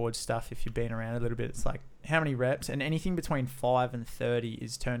straightforward stuff if you've been around a little bit. It's like how many reps, and anything between 5 and 30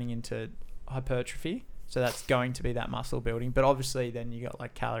 is turning into hypertrophy. So that's going to be that muscle building. But obviously then you got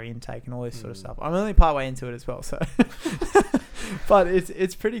like calorie intake and all this sort of stuff. I'm only part way into it as well. So, but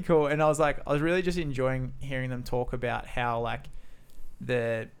it's pretty cool. And I was really just enjoying hearing them talk about how like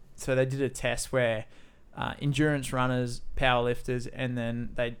so they did a test where endurance runners, powerlifters, and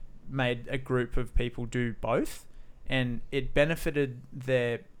then they made a group of people do both. And it benefited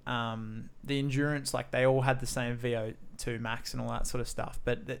the endurance, like they all had the same VO2 max and all that sort of stuff,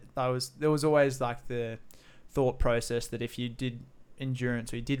 but there was always like the thought process that if you did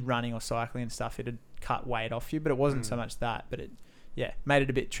endurance or you did running or cycling and stuff, it'd cut weight off you, but it wasn't so much that, but it made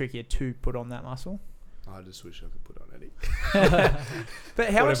it a bit trickier to put on that muscle. I just wish I could put on any.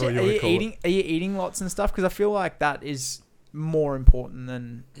 But how much are you eating? Are you eating lots and stuff? Because I feel like that is more important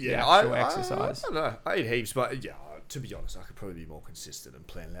than the actual exercise. I don't know. I eat heaps, but yeah, to be honest, I could probably be more consistent and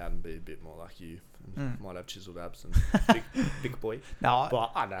plan out and be a bit more like you. Might have chiseled abs and big boy. No,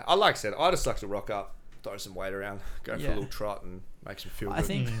 but I know. Like I said, I just like to rock up, throw some weight around, go for a little trot, and makes me feel good. I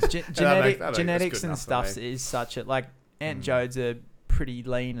think genetics and stuff is such a like Aunt Jode's are pretty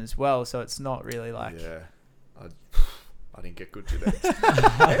lean as well, so it's not really like I didn't get good genetics.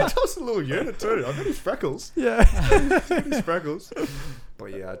 Aunt was a little unit too. I got his freckles. Yeah, his freckles. But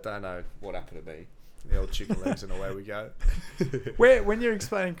yeah, I don't know what happened to me. The old chicken legs and away we go. When you're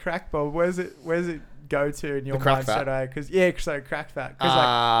explaining crack, Bob, where's it go to in your The crack mind fat? straight away? Because crack fat. Because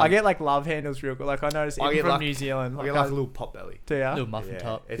I get like love handles real good. Like I noticed I even get from like- New Zealand. I get like a little pot belly. do ya? Little muffin Yeah,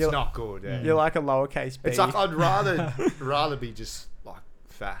 top. it's You're- not good. Yeah. You're like a lowercase b. It's like I'd rather be just like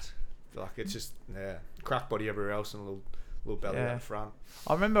fat. Like it's just crack body everywhere else and a little belly Yeah. out the front.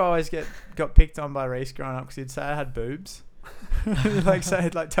 I remember I always got picked on by Reese growing up because he'd say I had boobs. Tell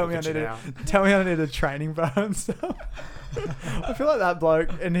me I Look at you need a training bra and stuff. I feel like that bloke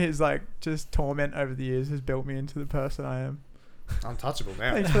and his like just torment over the years has built me into the person I am. Untouchable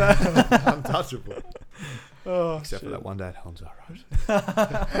now. Thanks for that. Untouchable. Oh, Except for shit. that one day at Hanzo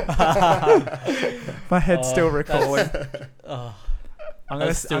My head's still Oh, recalling. Oh, I'm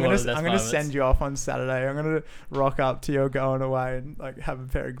That's still gonna one of the best I'm gonna moments. send you off on Saturday. I'm gonna rock up to your going away and like have a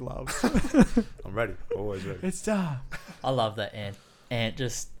pair of gloves. I'm ready. Always ready. It's done. I love that Ant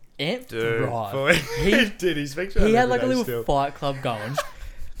just Ant Dude, thrived. boy, He- he did. He speaks about He it had every like a day little still. fight club going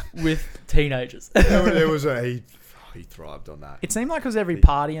with teenagers. There was he thrived on that. It seemed like it was every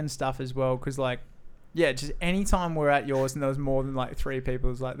party and stuff as well, because like, yeah, just any time we're at yours and there was more than like 3 people,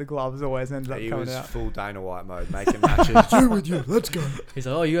 it was like the gloves always ended up He coming was out. full Dana White mode, making matches. Two with you. Let's go. He's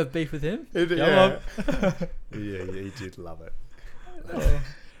like, oh, you have beef with him? Yeah, he did love it.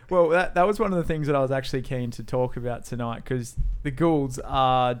 Well, that was one of the things that I was actually keen to talk about tonight, because the Goulds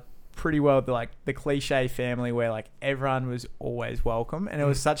are pretty well the cliche family where like everyone was always welcome, and it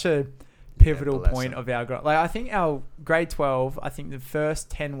was such a pivotal bless point them. of our like I think our grade 12, I think the first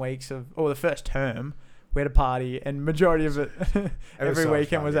 10 weeks the first term we had a party, and majority of it every so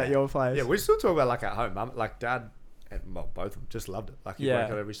weekend fun, was yeah. at your place. Yeah, we still talk about like at home. Mum, like Dad, and well, both of them just loved it. Like you wake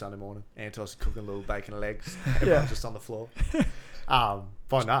up every Sunday morning, Antos cooking little bacon legs, everyone just on the floor.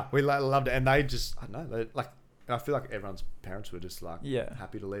 But nah, we loved it, and they just I don't know, they like. I feel like everyone's parents were just like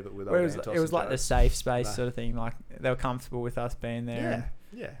happy to leave it with Where old it Antos. was like the safe space Nah. sort of thing, like they were comfortable with us being there.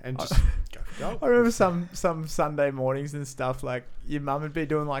 and just go for goal. I remember some Sunday mornings and stuff, like your mum would be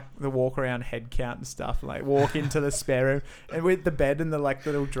doing like the walk around head count and stuff, like walk into the spare room and with the bed and the like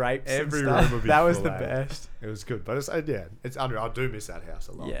little drapes Every and room stuff. would be That was full the out. best. It was good, but it's unreal. I do miss that house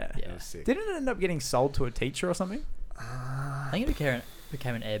a lot. Yeah. It was sick. Didn't it end up getting sold to a teacher or something? I think it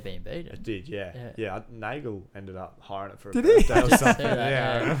became an Airbnb. It did, yeah. Nagel ended up hiring it for a Did he? birthday or Just something. say that,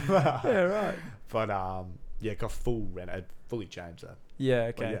 Yeah, Yeah, right. but it got full rent. It fully changed that.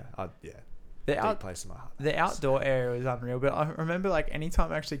 Yeah, But okay. the The deep place in my heart. the outdoor area was unreal, but I remember like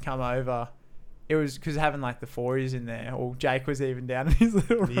anytime I actually come over, it was because having like the 4s in there, or Jake was even down in his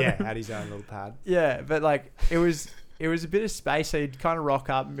little room. Yeah, had his own little pad. Yeah, but like it was a bit of space, so you'd kind of rock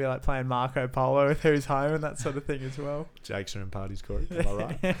up and be like playing Marco Polo with who's home and that sort of thing as well. Jake's are in parties, Corey. Am I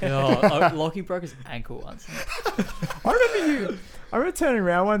right? Lochie broke his ankle once. I remember turning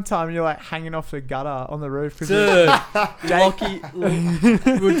around one time and you're like hanging off the gutter on the roof. Dude, Lochie,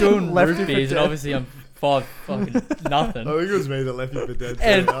 we're doing Left roof you for beers, and dead. obviously I'm 5 fucking nothing. I think it was me that left you for dead.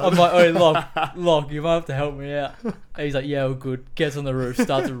 And too. I'm like, oh, Loch, you might have to help me out. And he's like, yeah, we're good. Gets on the roof,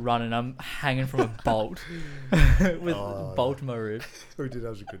 starts running. I'm hanging from a bolt with a bolt to my roof. We did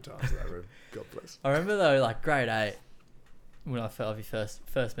have some good times in that room. God bless. I remember though, like grade 8, when I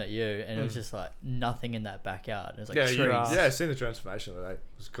first met you, and it was just like nothing in that backyard. It was like trees. Seen the transformation of that. It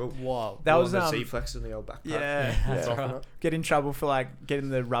was cool. Wow. That was the Z-Flex in the old backpack. yeah. That's yeah. right. Get in trouble for like getting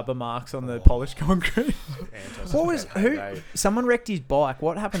the rubber marks on the polished concrete. What was someone wrecked his bike?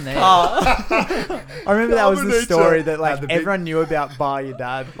 What happened there? I remember that was the Carbonator story that had like the big- everyone knew about by your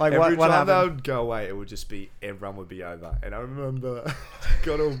dad. Like Every what time they happened? would go away, it would just be everyone would be over. And I remember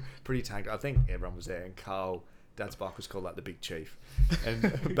got all pretty tanked. I think everyone was there, and Carl, Dad's bike was called like the Big Chief.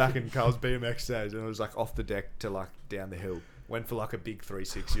 And back in Carl's BMX days, and it was like off the deck to like down the hill. Went for like a big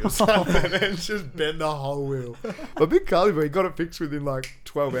 360 or something, and just bent the whole wheel. But Big Carly, but he got it fixed within like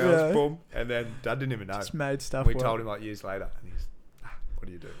 12 hours, Yeah. boom. And then Dad didn't even know. Just made stuff. We work. told him like years later, and he's, what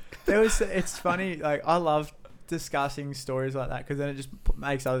do you do? It's funny. Like I love discussing stories like that because then it just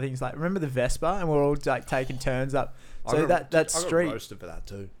makes other things like remember the Vespa, and we're all like taking turns up. So that I street. got roasted for that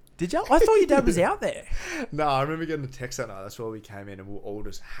too. Did you? I thought your dad was out there. No, I remember getting a text that night. That's why we came in and we were all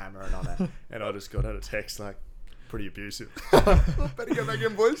just hammering on it. And I just got out a text like, pretty abusive. Better get back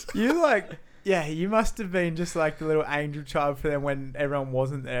in, boys. You like, yeah, you must have been just like the little angel child for them when everyone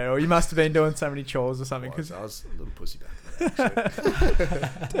wasn't there, or you must have been doing so many chores or something. Because I was a little pussy back then.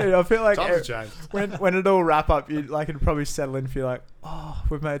 dude, I feel like Times have changed. when it all wrap up, you like it'd probably settle in for you like, oh,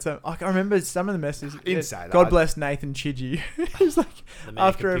 we've made some. Like, I remember some of the messages. Insane. God bless Nathan Chidgey. He's like The man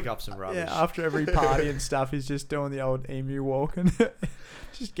after can ev- pick up some rubbish. yeah, after every party and stuff, he's just doing the old emu walk and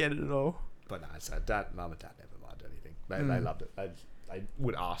just getting it all. But no, so Mum and Dad never mind anything. They loved it. They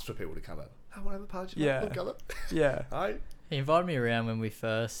would ask for people to come over. I want to have a party. Yeah. Look, Yeah. Hey. He invited me around when I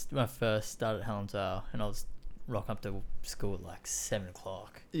first started at Helensvale, and I was rocking up to school at like 7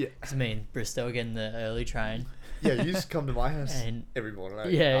 o'clock. Yeah. It's me and Bristow getting the early train. Yeah, you used to come to my house And every morning.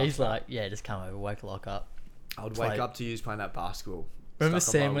 Right? yeah, he's like, yeah, just come over, wake Lock up. I would wake up to you playing that basketball. Remember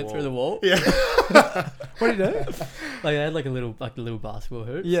Sam went through the wall? Yeah. What did he do? Like they had like a little basketball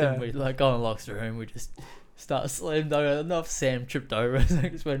hoop. Yeah. And we like go in Lock's room. We just start slamming over. Enough Sam tripped over, so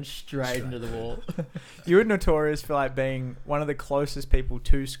just went straight into the wall. You were notorious for like being one of the closest people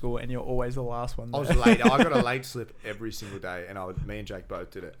to school, and you're always the last one I there. was late. I got a late slip every single day, and me and Jake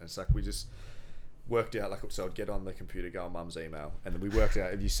both did it. And it's like we just worked out, like, so I'd get on the computer, go on mum's email, and then we worked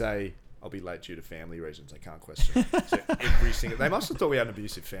out, if you say I'll be late due to family reasons, I can't question it. So they must have thought we had an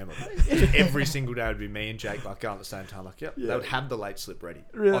abusive family. So every single day would be me and Jake like going at the same time, like, yep. They would have the late slip ready.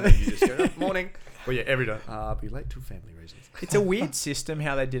 Really? And then you just go, oh, morning. But yeah, every day, I'll be late to family reasons. It's a weird system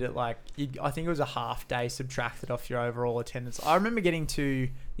how they did it. Like, I think it was a half day subtracted off your overall attendance. I remember getting to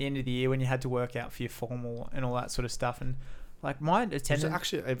the end of the year when you had to work out for your formal and all that sort of stuff, and like my attendance.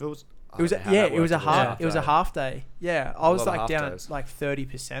 Actually, if it was. It was a half day. Yeah, I was like down days. at like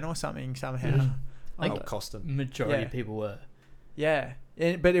 30% or something somehow. Yeah. I Like think Costin. majority of people were. Yeah,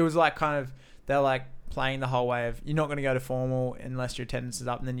 but it was like kind of they're like playing the whole way of you're not going to go to formal unless your attendance is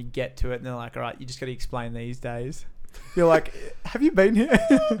up, and then you get to it and they're like, all right, you just got to explain these days. You're like, have you been here?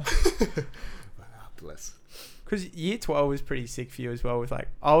 Bless. Because year 12 was pretty sick for you as well. With like,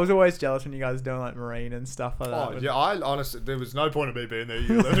 I was always jealous when you guys were doing like marine and stuff like that. Oh yeah, I honestly, there was no point of me being there.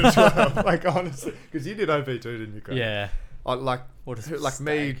 You 11 and 12, like honestly, because you did OP too, didn't you, Craig? Yeah. I like What a like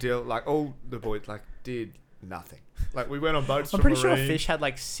me, stag. like all the boys, like did nothing. Like we went on boats. I'm for pretty sure marine. Fish had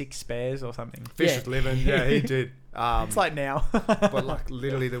like 6 spares or something. Fish Yeah. was living. Yeah, he did. It's like now. But like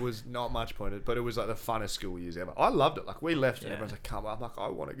literally, there was not much point. But it was like the funnest school years ever. I loved it. Like we left, and Yeah. everyone's like, "Come!" I'm like, "I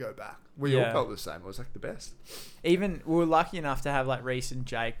want to go back." We Yeah. all felt the same. It was like the best. Even we were lucky enough to have like Reese and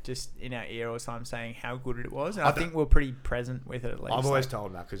Jake just in our ear all the time saying how good it was, and I think we're pretty present with it at least. I've always told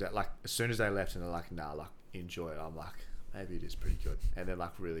them that because like as soon as they left and they're like, "Nah, like enjoy it," I'm like, maybe it is pretty good, and then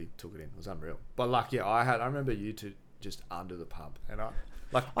like really took it in. It was unreal. But like yeah, I remember you two just under the pub, and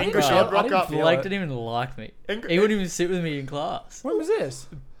English I'd rock up. Blake didn't even like me. He wouldn't even sit with me in class. When was this?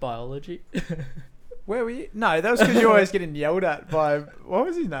 Biology. Where were you? No, that was because you were always getting yelled at by what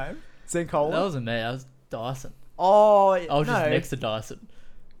was his name? Zen Cola. That wasn't me. That was Dyson. Oh, I was just next to Dyson.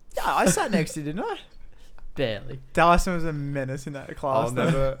 Yeah, I sat next to you, didn't I? Barely. Dyson was a menace in that class. I'll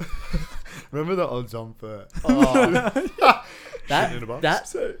never remember the odds on for. Oh. Shitting in a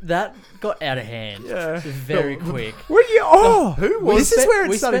box. that got out of hand. Yeah. Very quick. What are you? Oh, Who was this? Is where it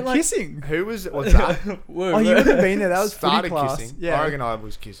we started spent, like- kissing. Who was it? What's that? Oh, you would have been there. That was footy Started class. kissing. Yeah. I reckon I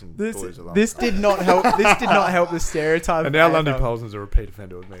was kissing boys a lot. This did not help. This did not help the stereotype. And now of London AFL. Polson's a repeat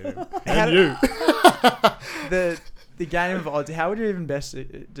offender with me. How And do- you. The game of odds. How would you even best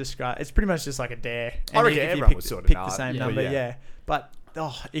describe? It's pretty much just like a dare. I reckon if you everyone pick, would sort of pick know the it. same Yeah. number. Yeah. Yeah, but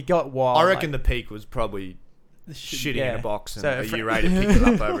it got wild. I reckon the peak was probably shitting in yeah. a box and So a a fr- Urator picked it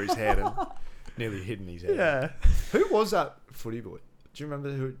up over his head and nearly hit in his head. Yeah. Who was that footy boy? Do you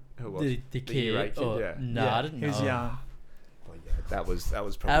remember who it was? The kid. Urate kid, yeah. No, Yeah, I didn't he was know. young. Oh, yeah, that was probably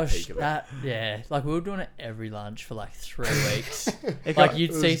That the was peak of it. yeah. Like we were doing it every lunch for like 3 weeks. It Like got- you'd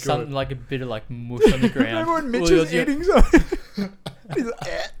it was see good. something like a bit of like mush on the ground. Remember when Mitch Well, was you're- eating something? He's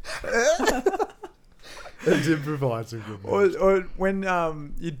like, It did provide some good ones. or when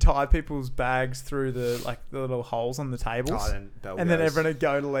you'd tie people's bags through the little holes on the tables, then and then everyone would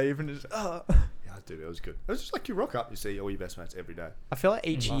go to leave and just. Yeah, dude, it was good. It was just like you rock up, you see all your best mates every day. I feel like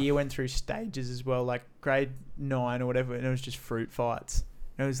each Nice. year went through stages as well, like grade 9 or whatever, and it was just fruit fights.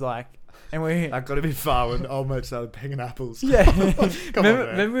 It was like, and we. That got a bit far when old mate started picking apples. Yeah.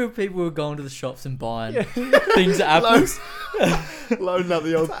 Remember when people were going to the shops and buying Yeah. things at apples? Loading up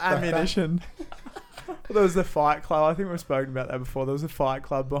the old ammunition. There was the fight club. I think we've spoken about that before. There was a fight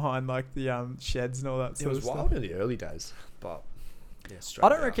club behind like the sheds and all that It sort was of stuff. wild in the early days, but yeah, straight I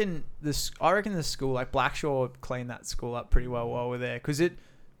don't out. reckon I reckon the school, like Blackshaw, cleaned that school up pretty well while we're there. Because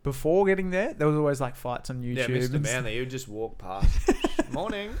before getting there was always like fights on YouTube. Yeah, Mr. and Manley, he would just walk past.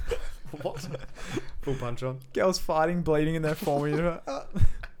 Morning. What? Full punch on. girls fighting, bleeding in their form. You know, That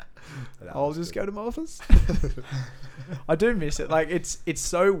I'll was just good. go to my office. I do miss it. Like it's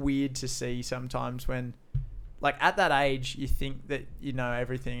so weird to see sometimes when, like at that age, you think that you know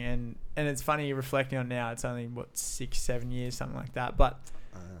everything, and it's funny reflecting on now. It's only 6-7 years, something like that. But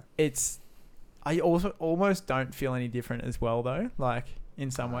I also almost don't feel any different as well though. Like in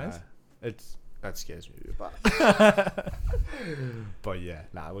some ways. That scares me, but but yeah,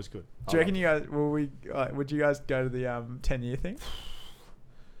 it was good. Do you reckon you guys would you guys go to the 10-year thing?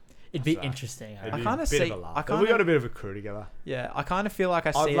 It'd be So, interesting. it'd I be a kinda bit see- of a laugh. I But we kinda- got a bit of a crew together. Yeah, I kind of feel like I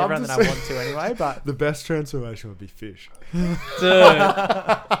I'd see love everyone to that I see- want to anyway, but The best transformation would be fish. Dude.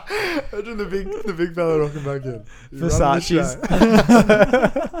 Imagine the big fella rocking back in. Versace's.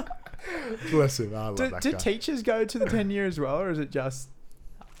 Bless him. I love do, that do guy. teachers go to the 10 year as well, or is it just...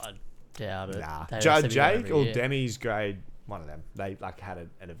 I doubt it. Nah. They must have been Jake every or year. Demi's grade, one of them. They like had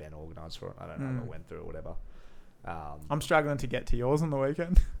an event organised for it. I don't know if it went through or whatever. I'm struggling to get to yours on the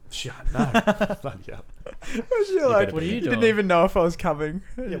weekend. Shut no. Bloody hell. You're like, better What are you you doing? didn't even know if I was coming.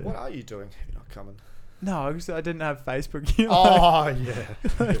 Yeah, what are you doing if you're not coming? No, because I didn't have Facebook. You're Oh, yeah.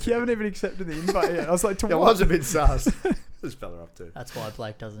 like, you haven't even accepted the invite yet. I was like, to Yeah, I what? was a bit sus. This fella up to. That's why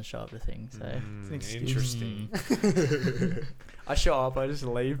Blake doesn't show up to things. So. an excuse. Interesting. I show up, I just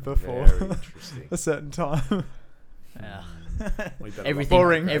leave before Very interesting. a certain time. Yeah. We better Everything,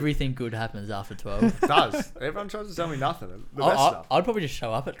 Boring. everything good happens after 12. It does. Everyone tries to tell me nothing. The best stuff. I'd probably just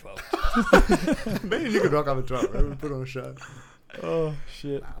show up at 12. Me and you could rock up at 12. Right? We put on a show. Oh,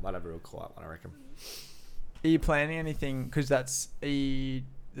 shit. Nah, I might have a real quiet one, I reckon. Are you planning anything? Because that's the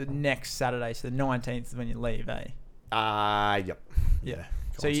next Saturday, so the 19th is when you leave, eh? Yep. Yeah.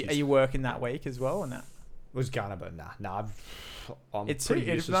 So are you working that week as well, or not? Was gonna, but nah. I'm It's pretty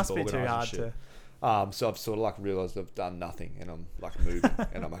it useless must for be too organising hard shit. to... So I've sort of like realised I've done nothing and I'm like moving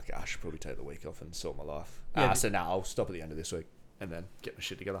and I'm like, I should probably take the week off and sort my life. Yeah, So now I'll stop at the end of this week and then get my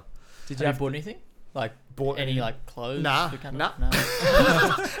shit together. Did Have you bought anything? Like Bought any like clothes? Nah, to kind nah.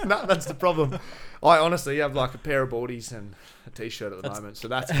 of- No. No, that's the problem. I honestly have like a pair of boardies and a t-shirt at the moment, so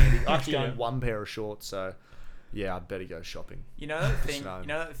that's handy. I actually Yeah. own one pair of shorts, so yeah, I'd better go shopping. You know that thing. No. You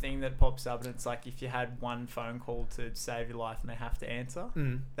know that thing that pops up, and it's like if you had one phone call to save your life, and they have to answer.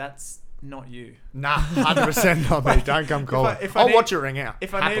 That's not you. Nah, 100% not me. Don't come calling. if I I'll need- watch it ring out.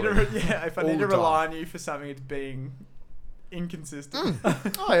 If I need to, happily. if I All need to the rely on you for something, it's being inconsistent.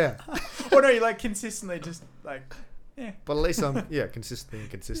 Oh yeah, Or no, you like consistently just like, yeah. but at least I'm consistently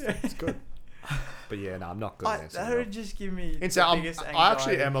inconsistent. It's good. But yeah, no, I'm not good at That answering. would just give me And the so biggest anxiety. I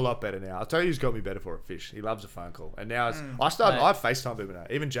actually am a lot better now. I'll tell you who's got me better for it, Fish. He loves a phone call. And now Mm. I FaceTime people now.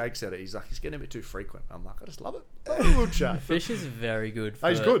 Even Jake said it. He's like, he's getting a bit too frequent. I'm like, I just love it. A little chat. Fish is very good. For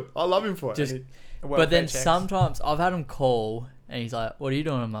He's good. I love him for it. Just- And Well, but then fair checks. sometimes I've had him call and he's like, "What are you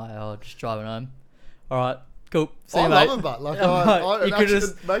doing?" I'm like, "Oh, just driving home." All right, cool. See I you, love mate. him, but like, I'm like, it you could actually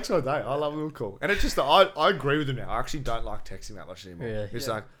just- it makes my day. I love a little call. And it's just that I agree with him now. I actually don't like texting that much anymore. Really? It's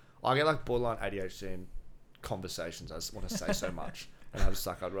Yeah. like, I get like borderline ADHD in conversations. I just want to say so much. And I'm just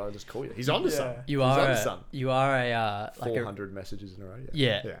like, I'd rather just call you. He's on to Yeah. something. You He's are onto a, something. you are a like a 400 messages in a row.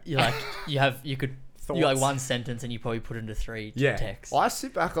 yeah. You like you could you like Thoughts. one sentence and you probably put into 3 texts. I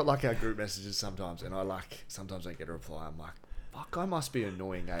sit back on like our group messages sometimes, and sometimes I get a reply. I'm like, fuck, I must be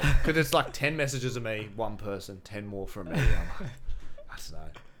annoying, eh? Because it's like 10 messages of me, one person, 10 more from me. I'm like, I don't know.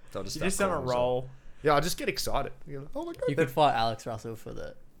 So I'll you start just on a calling myself. roll. Yeah, I just get excited. You're like, oh my god. You could fight Alex Russell for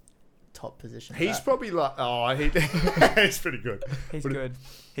the top position. He's probably like, he's pretty good. He's But- good.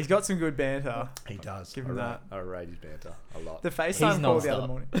 He's got some good banter. He does. Give him that. I rate his banter a lot. The FaceTime call the non-stop. other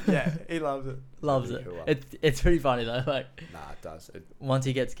morning. Yeah, he loves it. loves Pretty it. cool. It's pretty funny though. Like Nah, it does. once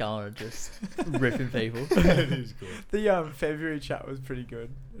he gets going, it just ripping people. It is good. The February chat was pretty good.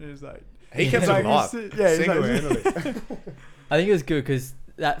 It was like He Yeah. kept like, it alive. he's- yeah, he's like- Single-handedly. I think it was good because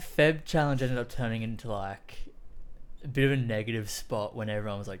that Feb challenge ended up turning into like a bit of a negative spot when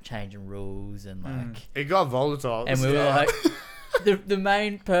everyone was like changing rules and like, It got volatile. and we were Yeah. like, the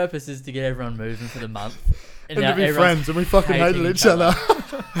main purpose is to get everyone moving for the month, and now to be everyone's friends, and we fucking hating hated each other.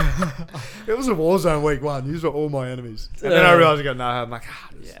 It was a war zone week 1. These were all my enemies. And then I realised I got no. I'm like,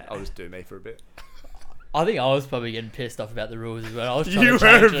 Yeah. I'll just do me for a bit. I think I was probably getting pissed off about the rules as well. I was trying You to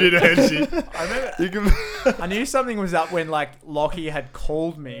were a change bit it. edgy. I remember. You can. I knew something was up when like Lochie had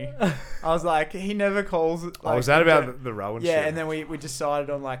called me. I was like, he never calls. Like, Oh, was that about the row and Yeah, shit? and then we decided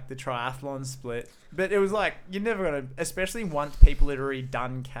on like the triathlon split. But it was like you're never gonna, especially once people had already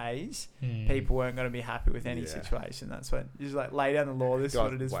done Ks, people weren't gonna be happy with any Yeah. situation. That's what you just like lay down the law. This is got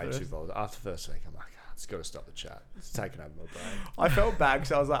what it is. way First. too volatile. After the first week, I'm like, it's got to stop the chat. It's taking over my brain. I felt bad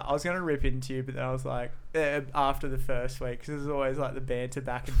because I was like, I was gonna rip into you, but then I was like, after the first week, because there's always like the banter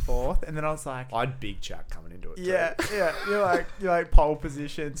back and forth, and then I was like, I had big chat coming into it. too. yeah, you're like pole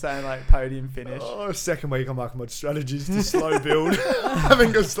position, saying like podium finish. Oh, second week, I'm like, my strategies to slow build. I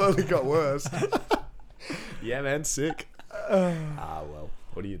think it slowly got worse. Yeah, man, sick. Well,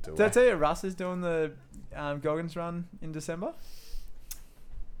 what are you doing? Did I tell you Russ is doing the Goggins run in December?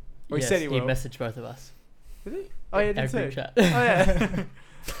 Well, he Yes, said he will. messaged both of us. Did he? Oh, yeah, Our did group too. chat. Oh, yeah.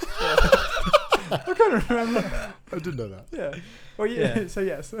 I can't remember. I did know that. Yeah. Well, yeah. Yeah. So,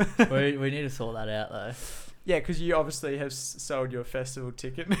 yes. we need to sort that out though. Yeah, because you obviously have sold your festival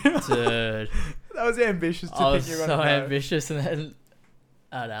ticket. Dude, That was ambitious to I think was you're so going to go. ambitious, and then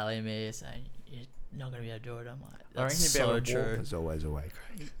I'd Ali and me saying, "You're not going to be able to do it." I'm like, I reckon "That's you'd be able so to walk. true, There's always a way,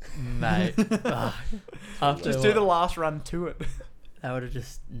 Craig. mate." After Just do the last run to it. I would have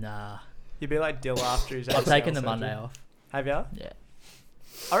just nah. You'd be like Dill after his I've ACL taken the surgery. Monday off. Have you? Yeah.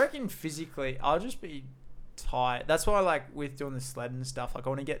 I reckon physically, I'll just be tired. That's why I like with doing the sled and stuff. Like I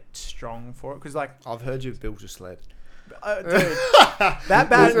want to get strong for it because like, I've heard you've built a sled. dude, that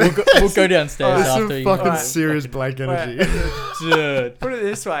bad. We'll go downstairs There's after some you. fucking Alright. serious blank energy. Dude. Put it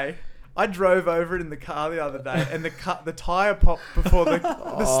this way. I drove over it in the car the other day, and the tire popped before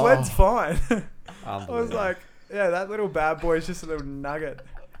the sled's fine. I was like, yeah, that little bad boy is just a little nugget.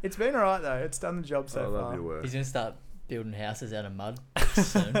 It's been alright though. It's done the job so I love far. your work. He's gonna start building houses out of mud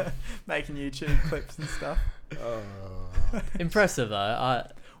soon. Making YouTube clips and stuff. Impressive though.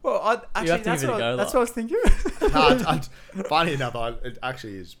 Well, You have to that's give it a what go, that's like. what I was thinking. Funny enough, it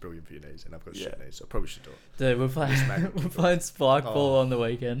actually is brilliant for your knees, and I've got shit knees, so I probably should do it. Dude, we're playing spike ball on the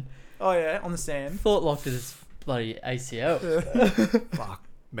weekend. Oh yeah, on the sand. Thought locked his bloody ACL. Fuck.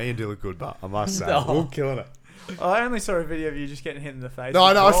 Me and Dill are good, but I must say, No. we're killing it. I only saw a video of you just getting hit in the face. No,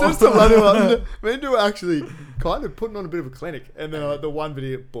 I know. I before. said to Lanu, me and Dill were actually kind of putting on a bit of a clinic, and then the one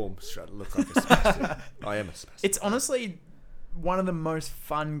video, boom, straight to look like a spastic. I am a spastic. It's honestly one of the most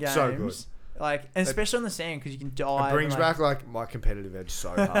fun games. So good. Like, and especially on the sand because you can dive. It brings and, like, back like my competitive edge so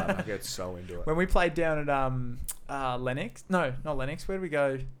hard. I get so into it. when we played down at Lennox. No, not Lennox. Where do we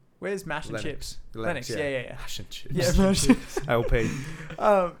go? Where's Mash and Chips? Lennox. Yeah. Mash and chips. Yeah, Mash and Chips. LP.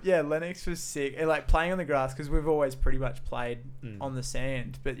 Yeah, Lennox was sick. And like playing on the grass because we've always pretty much played on the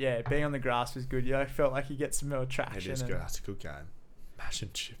sand. But yeah, being on the grass was good. I felt like you get some more It traction. is and good. That's a good game. Mash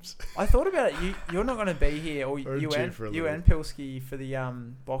and chips. I thought about it. You're not going to be here, or Or you due and for a you little. and Pilsky for the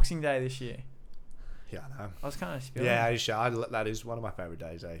Boxing Day this year. Yeah, I know. I was kind of spilling. Yeah, that is one of my favourite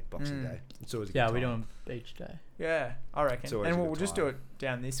days, Boxing Day. It's always a good Yeah, time. we're doing beach day. Yeah, I reckon. It's always And a we'll good just time. do it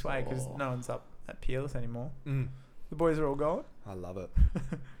down this way because Oh. no one's up at Peerless anymore. Mm. The boys are all going. I love it.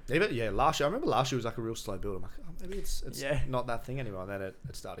 Last year, I remember last year was like a real slow build. I'm like, oh, maybe it's Yeah. not that thing anymore. And then it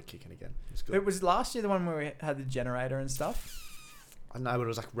started kicking again. It's good. It was last year the one where we had the generator and stuff. I know, but it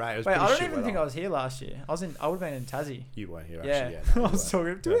was like rain. It was Wait, pretty I don't shit even weather. think I was here last year. I would have been in Tassie. You weren't here, Yeah, actually. Yeah, no, I you was weren't.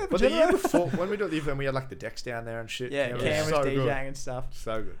 talking. Do we have a But the year generator? before, when we did the event, we had like the decks down there and shit. Yeah, it Cam was so DJing good. and stuff.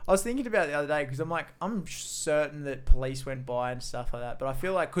 So good. I was thinking about it the other day because I'm certain that police went by and stuff like that. But I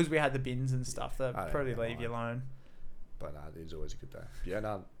feel like because we had the bins and stuff, they'll I don't probably know leave why. you alone. But it was always a good day. Yeah,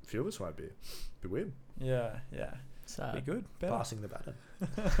 no, a few of us won't be. Be weird. Yeah. So Be good. Better. Passing the baton.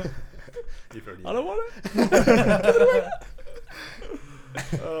 You've already. I don't want it.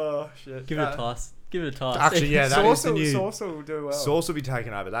 Oh shit. give it a toss. Give it a toss. Actually, yeah, that is the new. Sauce will do well. Sauce will be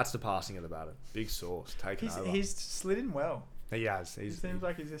taking over. That's the passing of the baton. Big Sauce taking over. He's slid in well. He has. He seems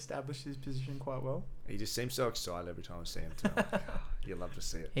like he's established his position quite well. He just seems so excited every time I see him. Too. I'm like, "Ah, you love to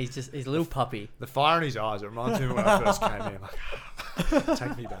see it. He's a little puppy. The fire in his eyes. It reminds me of when I first came in. I'm like,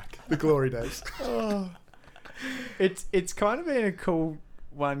 take me back. The glory days. It's kind of been a cool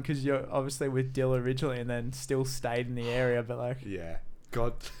one because you're obviously with Dill originally and then still stayed in the area, but like Yeah.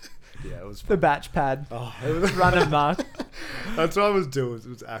 God. Yeah, it was the fun. batch pad, Oh, it was run and mark. That's what I was doing. It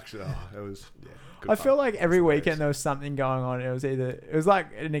was actually. Oh, it was. Yeah. Good I fun. feel like every It's weekend hilarious. there was something going on. It was like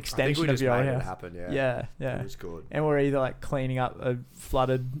an I think extension we of just your made old it house. happen. Yeah. Yeah. It was good. And we're either like cleaning up a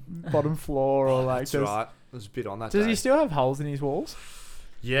flooded bottom floor or like. That's right. There's a bit on that. Does day. he still have holes in his walls?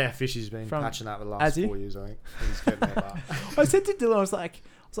 Yeah, Fishy's been From- patching that for the Has last he? 4 years, I think. He's getting it back. I said to Dylan, I was like,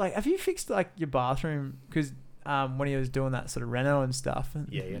 have you fixed like your bathroom? Because when he was doing that sort of reno and stuff.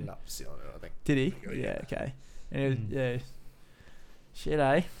 Yeah, he ended up sealing it, I think. Did he? Oh, Yeah. yeah. Okay. And it was, yeah. Shit,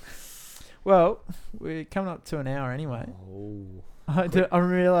 eh? Well, we're coming up to an hour anyway. Oh. I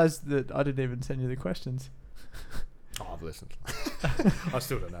realised that I didn't even send you the questions. Oh, I've listened. I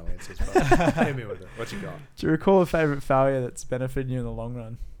still don't know answers, but hit me with it. What you got? Do you recall a favourite failure that's benefited you in the long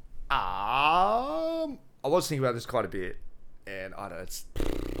run? I was thinking about this quite a bit, and I don't.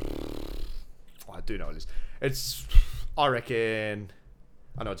 I do know what it is. It's. I reckon.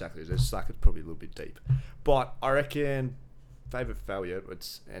 I know exactly what it is. It's like it's probably a little bit deep, but I reckon favorite failure.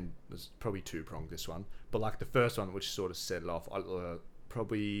 It's probably two-pronged, this one, but like the first one, which sort of set it off.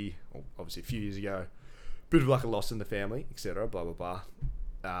 Probably, obviously, a few years ago. Bit of like a loss in the family, etc. Blah blah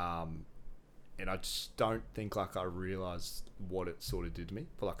blah. And I just don't think like I realised what it sort of did to me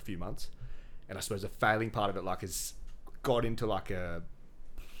for like a few months. And I suppose the failing part of it like has got into like a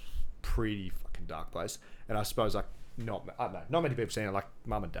pretty fucking dark place. And I suppose like I don't know, not many people seen it. Like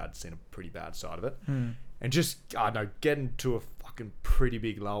mum and dad seen a pretty bad side of it. And just I don't know, getting to a fucking pretty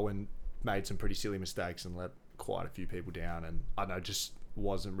big low and made some pretty silly mistakes and let quite a few people down, and I know just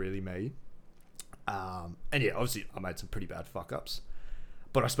wasn't really me. And yeah, obviously I made some pretty bad fuck ups,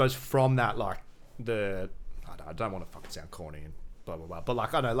 but I suppose from that, like I don't want to fucking sound corny and blah blah blah, but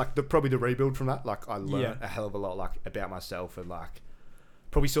like I know, like probably the rebuild from that, like I learned a hell of a lot, like about myself, and like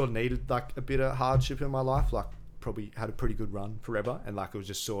probably sort of needed like a bit of hardship in my life, like probably had a pretty good run forever, and like it was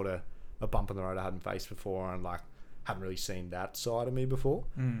just sort of a bump in the road I hadn't faced before, and like hadn't really seen that side of me before,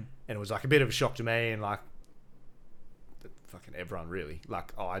 and it was like a bit of a shock to me, and like fucking everyone really,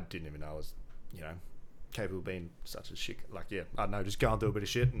 like I didn't even know I was, capable of being such a shit, like I don't know, just going through a bit of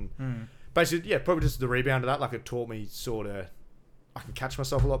shit, and basically probably just the rebound of that, like it taught me sort of I can catch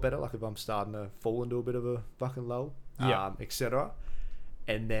myself a lot better, like if I'm starting to fall into a bit of a fucking lull, etc.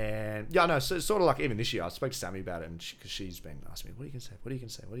 And then so it's sort of like even this year I spoke to Sammy about it, and because she's been asking me, what are you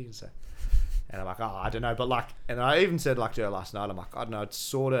gonna say, and I'm like, I don't know, but like, and I even said like to her last night, I'm like, I don't know, it's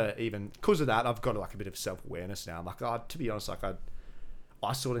sort of even because of that I've got like a bit of self-awareness now. I'm like, to be honest, like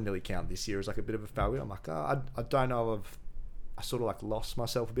I sort of nearly count this year as like a bit of a failure. I'm like, I don't know if I sort of like lost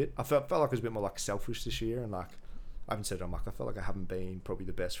myself a bit. I felt like I was a bit more like selfish this year, and like I haven't said it, I'm like, I felt like I haven't been probably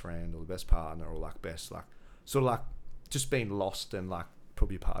the best friend or the best partner or like best, like sort of like just being lost and like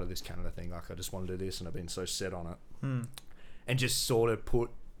probably part of this Canada thing. Like I just want to do this, and I've been so set on it, and just sort of put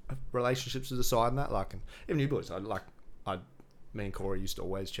relationships to the side and that, like, and even you boys, me and Corey used to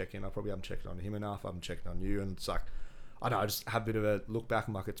always check in. I probably haven't checked on him enough. I haven't checked on you, and it's like, I don't know, I just have a bit of a look back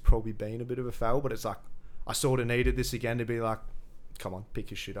and like it's probably been a bit of a fail, but it's like I sort of needed this again to be like, come on, pick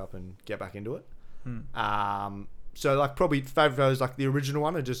your shit up and get back into it. So like probably favourite was like the original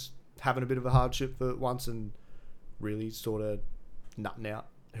one, and just having a bit of a hardship for once and really sort of nutting out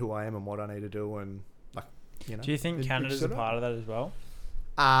who I am and what I need to do, and like, Do you think Canada's a part of that as well?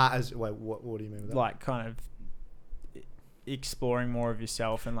 What do you mean with that? Like kind of exploring more of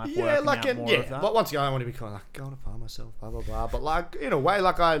yourself and like working like out more of that. But once again, I want to be kind of like going to find myself, blah blah blah. But like in a way,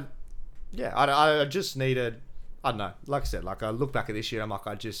 like I just needed, I don't know. Like I said, like I look back at this year, I'm like,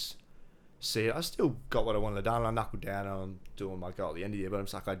 I just see it. I still got what I wanted to do, and I knuckled down on doing my goal at the end of the year. But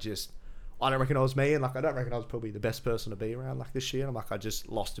it's like I don't reckon I was me, and like I don't reckon I was probably the best person to be around like this year. I'm like I just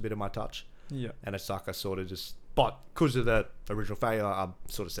lost a bit of my touch. Yeah. And it's like I sort of just, but because of the original failure, I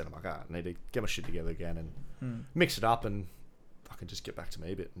sort of said, I'm like, I need to get my shit together again and mix it up, and I can just get back to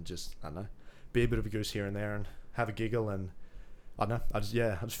me a bit and just, I don't know, be a bit of a goose here and there and have a giggle, and I don't know, I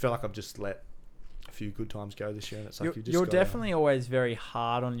just feel like I've just let a few good times go this year, and it's like you're definitely always very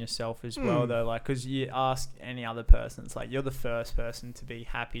hard on yourself as well, though, like because you ask any other person, it's like you're the first person to be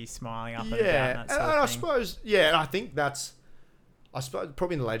happy, smiling up and down, that sort of thing. I suppose, and I think that's,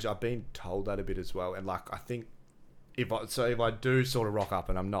 probably in the age I've been told that a bit as well, and like I think if I do sort of rock up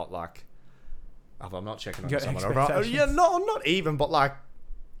and I'm not like, if I'm not checking on someone, not even, but like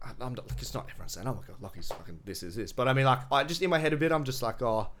I'm not, like, it's not everyone saying, oh my god, Lockie's fucking this, but I mean, like I just in my head a bit, I'm just like,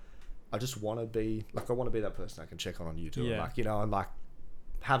 I just want to be like, I want to be that person I can check on YouTube, and like, and like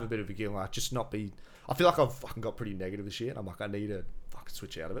have a bit of a giggle, like just not be. I feel like I've fucking got pretty negative this year, and I'm like, I need to fucking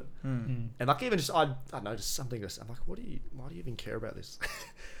switch out of it. And like even just I don't know, just something. I'm like, why do you even care about this?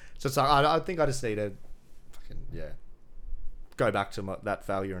 So it's like I think I just need to fucking go back to that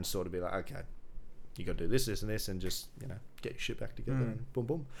failure and sort of be like, okay, you got to do this, and this, and just get your shit back together and boom,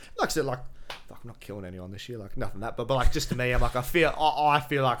 boom. Like I said, like fuck, I'm not killing anyone this year, like nothing that, but like just to me, I'm like I feel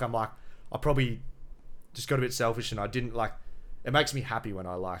like I'm like I probably just got a bit selfish, and I didn't like. It makes me happy when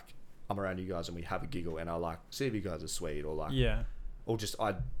I'm around you guys and we have a giggle, and I like see if you guys are sweet, or like or just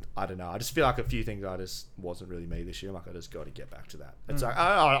I don't know. I just feel like a few things I just wasn't really me this year. Like I just got to get back to that. It's like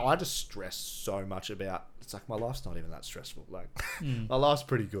I just stress so much about. It's like my life's not even that stressful. Like my life's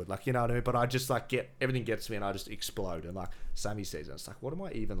pretty good. Like what I mean. But I just like everything gets to me, and I just explode. And like Sammy says, and it's like, what am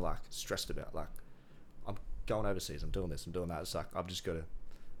I even like stressed about? Like I'm going overseas. I'm doing this. I'm doing that. It's like I've just got to,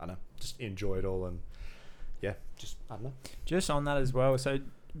 I don't know, just enjoy it all, and just I don't know. Just on that as well. So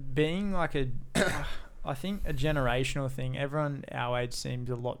being like I think a generational thing, everyone our age seems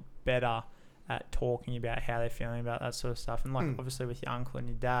a lot better at talking about how they're feeling about that sort of stuff. And like obviously with your uncle and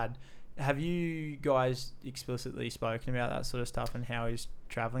your dad, have you guys explicitly spoken about that sort of stuff and how he's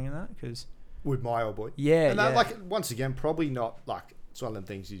travelling in that? Because with my old boy, and that, like once again, probably not like it's one of them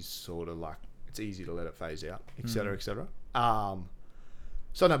things you sort of like. It's easy to let it phase out, etc., etc.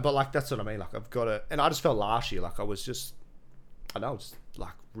 So no, but like that's what I mean. Like I've got to, and I just felt last year like I was just, I know it's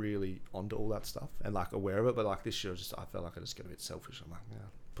like really onto all that stuff and like aware of it, but like this year I felt like I just got a bit selfish. I'm like,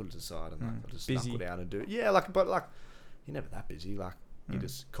 put it aside and like I'll just knuckle down and do it. Yeah, like but like you're never that busy. Like you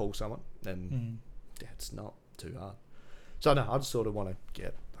just call someone and it's not too hard. So no, I just sort of want to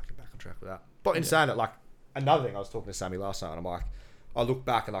get fucking back on track with that. But in saying it, like another thing, I was talking to Sammy last night, and I'm like, I look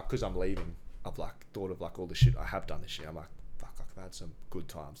back and like, because I'm leaving, I've like thought of like all the shit I have done this year. I'm like, fuck, I've had some good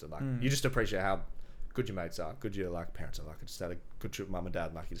times. And like, you just appreciate how good your mates are, good your like parents are. Like, I just had a good trip with mum and dad.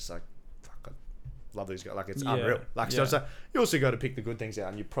 And like, you're just like, fuck, I love these guys. Like, it's unreal. Like, so it's like, you also got to pick the good things out.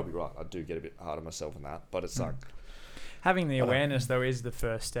 And you're probably right. I do get a bit hard on myself in that, but it's like, having the awareness though is the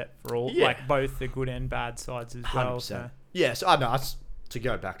first step for all, like both the good and bad sides as well. 100%. So. Yeah, so I know. To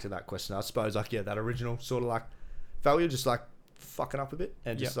go back to that question, I suppose like that original sort of like failure, just like fucking up a bit,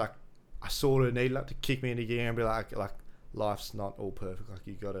 and just like I sort of needed that to kick me into gear and be like life's not all perfect. Like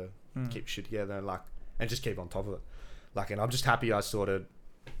you gotta keep shit together and just keep on top of it. Like, and I'm just happy I sort of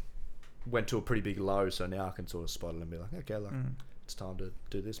went to a pretty big low, so now I can sort of spot it and be like, okay, like. It's time to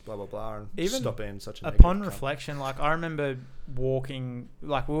do this, blah blah blah, and even stop being such a upon reflection. Like I remember walking,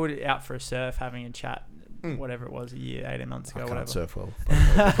 like we were out for a surf, having a chat, whatever it was, a year, 18 months ago, I whatever. can't surf well.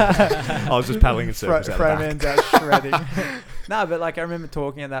 I was just paddling and surfing. Froman's out shredding. No, but like I remember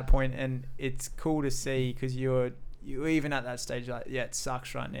talking at that point, and it's cool to see because you even at that stage, like it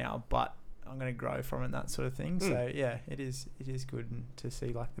sucks right now, but I'm going to grow from it, that sort of thing. So yeah, it is good to see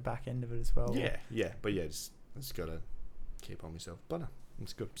like the back end of it as well. Yeah, but yeah, just got to keep on myself, but no,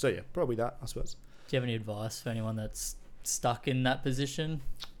 it's good. So yeah, probably that, I suppose. Do you have any advice for anyone that's stuck in that position?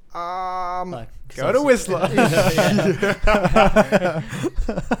 Like, go to Whistler.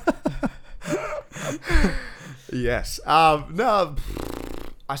 Yes. No,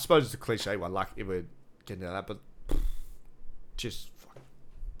 I suppose it's a cliche one. Like if we're getting into that, but just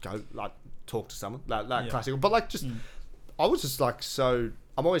go like talk to someone like classical. But like just, I was just like so.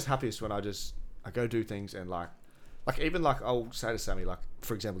 I'm always happiest when I go do things and like even like I'll say to Sammy, like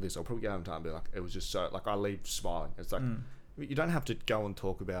for example this, I'll probably go home time and be like, it was just so like I leave smiling. It's like you don't have to go and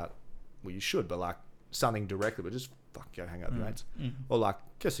talk about, well you should, but like something directly, but just go hang out with your mates or like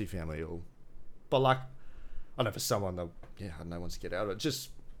go see family, or but like I don't know, for someone that I don't know, wants to get out of it, just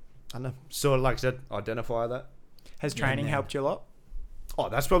I don't know, sort of like I said, identify that. Has training helped you a lot? Oh,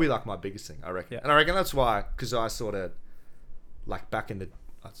 that's probably like my biggest thing, I reckon. And I reckon that's why, because I sort of like back in the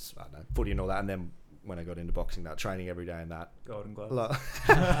I don't know, footy and all that, and then when I got into boxing, that training every day and that golden gloves,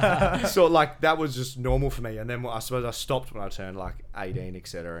 like, so like that was just normal for me. And then I suppose I stopped when I turned like 18,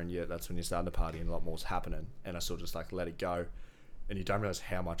 etc. And that's when you're starting to party and a lot more's happening. And I sort of just like let it go, and you don't realize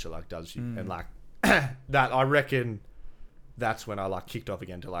how much it like does you. And like that, I reckon that's when I like kicked off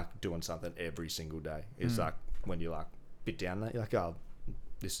again to like doing something every single day. Is like when you like bit down that, you're like, oh,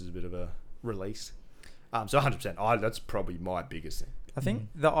 this is a bit of a release. So 100%, that's probably my biggest thing. I think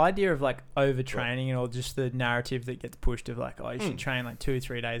the idea of like overtraining or just the narrative that gets pushed of like, oh, you should train like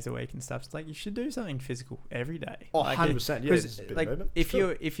 2-3 days a week and stuff. It's like you should do something physical every day. Oh, like 100%. Yeah, it's a bit like of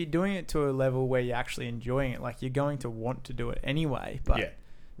movement. if you're doing it to a level where you're actually enjoying it, like you're going to want to do it anyway. But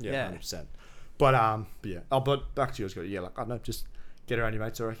yeah, 100%. But but back to yours. Like I don't know, just get around your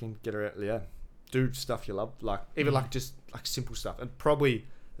mates. I reckon get around. Do stuff you love. Like even like just like simple stuff. And probably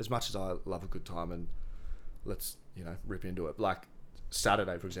as much as I love a good time and let's rip into it. Like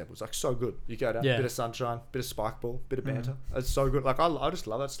Saturday, for example, it's like so good. You go down, bit of sunshine, bit of spike ball, bit of banter. It's so good. Like I just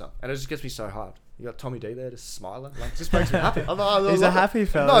love that stuff, and it just gets me so hard. You got Tommy D there, just smiling. Like, it just makes me happy. He's a happy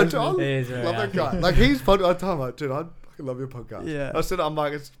fella. No, dude, I love that guy. Like he's fun. I tell him, like, dude, I fucking love your podcast. Yeah. I said, I'm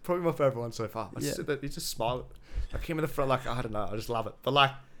like, it's probably my favorite one so far. I sit there, he's just smiling. Like him in the front, like I don't know, I just love it. But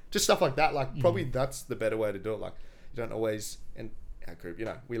like just stuff like that, like probably that's the better way to do it. Like you don't always in our group,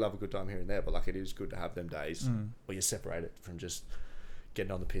 we love a good time here and there, but like it is good to have them days where you separate it from just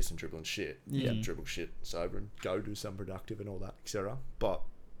getting on the piss and dribbling shit. Dribble shit sober and go do something productive and all that, etc. But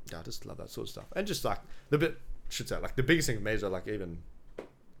I just love that sort of stuff. And just like the biggest thing for me is like even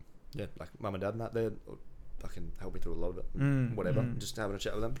like mum and dad and that, they fucking help me through a lot of it. Whatever. Just having a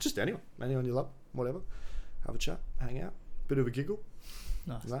chat with them. Just anyone you love, whatever. Have a chat, hang out, bit of a giggle.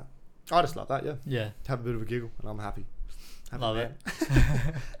 Nice. That. I just love that, yeah. Have a bit of a giggle and I'm happy. Happy love man.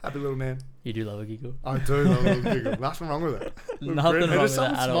 it. Happy little man. You do love a giggle. I do love a little giggle. Nothing wrong with it. Nothing wrong with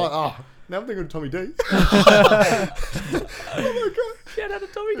that at all. Oh, now I'm thinking of Tommy D. Oh my god. Shout out to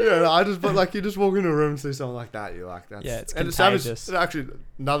Tommy D. Yeah, but like you just walk into a room and see someone like that, you're like, that's... Yeah, it's and contagious. It's actually,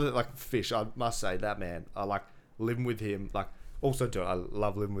 another like Fish, I must say, that man, I like living with him, like also I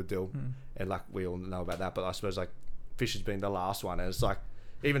love living with Dill, and like we all know about that, but I suppose like Fish has been the last one, and it's like,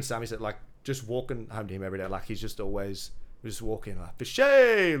 even Sammy said, like just walking home to him every day, like he's just always... We just walk in like, Fishy,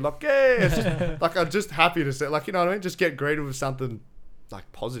 Lochie. It's just, like, I'm just happy to say, like, you know what I mean? Just get greeted with something,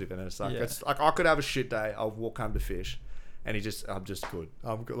 like, positive. And it's like, it's like, I could have a shit day. I'll walk home to Fish. And I'm just good.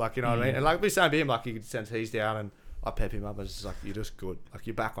 I'm good. Like, you know what I mean? And, like, we saying to him, like, he can sense he's down and I pep him up. And it's just like, you're just good. Like,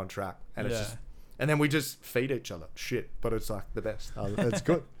 you're back on track. And it's just, and then we just feed each other shit. But it's, like, the best. It's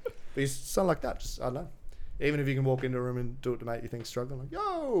good. But he's something like that. Just, I don't know. Even if you can walk into a room and do it to make you think struggling, like,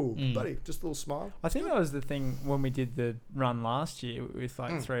 yo, buddy, just a little smile. I think that was the thing when we did the run last year with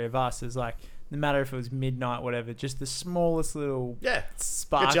like three of us. Is like, no matter if it was midnight, whatever, just the smallest little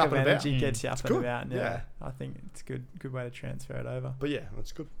spark of energy gets you up and about. And I think it's a good way to transfer it over. But yeah,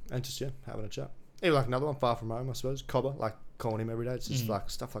 that's good. And just having a chat. Even like another one, far from home, I suppose. Cobber, like calling him every day. It's just like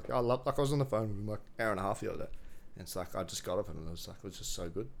stuff like that. I was on the phone with him like an hour and a half the other day. And it's like I just got up and it was just so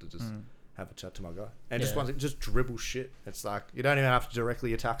good to just have a chat to my guy. And just dribble shit. It's like you don't even have to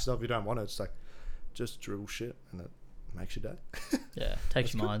directly attack stuff if you don't want to. It's like just dribble shit and it makes your day.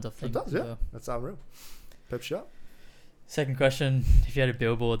 Takes your mind off things. It does, yeah. That's unreal. Pep shot. Second question: if you had a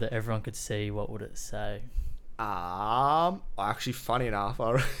billboard that everyone could see, what would it say? Actually, funny enough,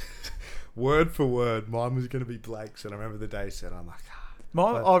 word for word, mine was going to be Blake's, and I remember the day he said, I'm like,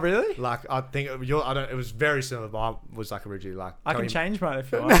 oh really? Like, I think it was very similar. Mine was like originally like, I can change mine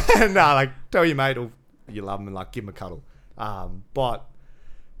if you want. Nah, like tell your mate or you love him and like give him a cuddle. But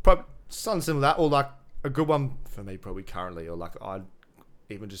probably something similar to that, or like a good one for me probably currently, or like I'd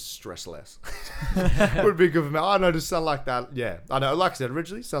even just stress less would be good for me. I know, just something like that. Yeah, I know. Like I said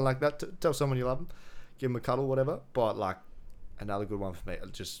originally, something like that. Tell someone you love them, give them a cuddle, whatever. But like another good one for me,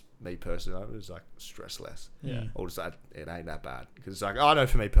 just me personally, it was like stress less. Yeah. Or just like, it ain't that bad, because it's like I know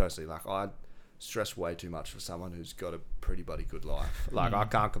for me personally, like I stress way too much for someone who's got a pretty bloody good life. Like I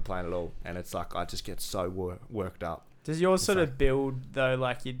can't complain at all, and it's like I just get so worked up. Does yours sort of build though?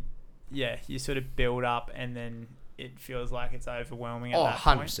 Like you sort of build up, and then it feels like it's overwhelming at that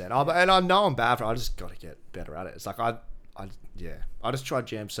 100%. point. And I know I'm bad for it. I just got to get better at it. It's like I just try to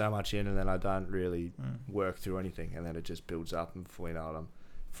jam so much in, and then I don't really work through anything, and then it just builds up, and before you know it, I'm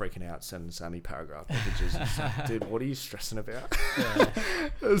freaking out, sending Sammy paragraph messages. It's like, dude, what are you stressing about?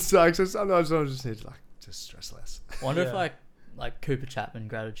 It's like, so sometimes I just need to just stress less. I wonder if like Cooper Chapman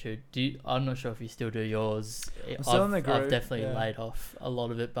gratitude. I'm not sure if you still do yours. I've definitely laid off a lot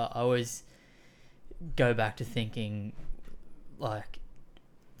of it, but I always go back to thinking, like,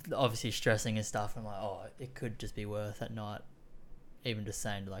 obviously stressing and stuff. I'm like, oh, it could just be worth at night, even just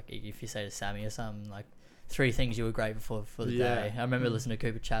saying, like, if you say to Sammy or something, like 3 things you were grateful for the day. I remember listening to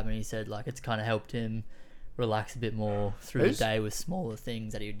Cooper Chapman. He said like it's kind of helped him relax a bit more through the day with smaller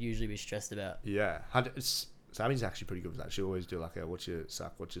things that he would usually be stressed about. Yeah, Sammy's actually pretty good with that. She always do like a what's your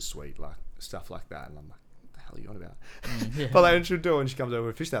suck, what's your sweet, like stuff like that, and I'm like, what the hell are you on about? But like she'll do it when she comes over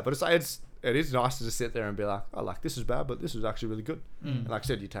and fish that. But it's like it is nice to just sit there and be like, oh, like this is bad, but this is actually really good. And like I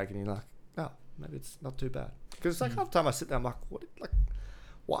said, you take it and you're like, oh, maybe it's not too bad. Because it's like half the time I sit there, I'm like,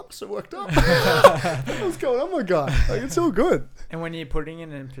 why am I so worked up? What's going on, my guy? Like, it's all good. And when you're putting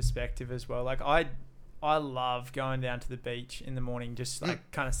it in perspective as well, like I love going down to the beach in the morning, just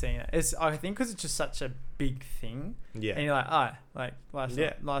like kind of seeing it. I think because it's just such a big thing. Yeah. And you're like, oh, like life's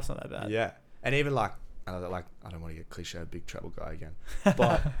not that bad. Yeah. And even like, I don't want to get cliche, big travel guy again,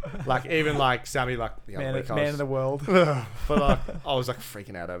 but like even like Sammy, like the other week, man of the world. But like I was like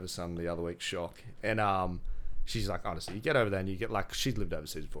freaking out over some the other week, shock, and she's like, honestly, you get over there and you get like, she's lived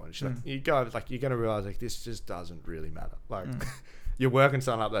overseas before, and she's like, you go over, like you're gonna realize like this just doesn't really matter. Like you're working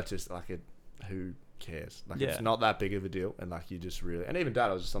something up that's just like who cares? Like it's not that big of a deal, and like you just really, and even Dad,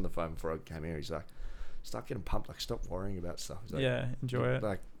 I was just on the phone before I came here. He's like, start getting pumped, like stop worrying about stuff. He's like, enjoy it.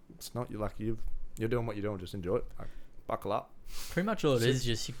 Like it's not you're doing what you're doing, just enjoy it. Like, buckle up. Pretty much all it is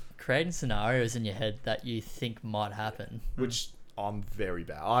just you're creating scenarios in your head that you think might happen. Which I'm very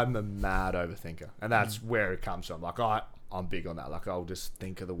bad. I'm a mad overthinker, and that's where it comes from. Like I'm big on that. Like I'll just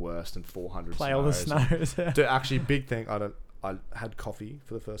think of the worst and 400 play all the scenarios. Actually, big thing. I had coffee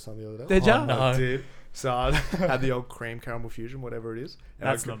for the first time the other day. Did you? No. I did. So I had the old cream caramel fusion, whatever it is. And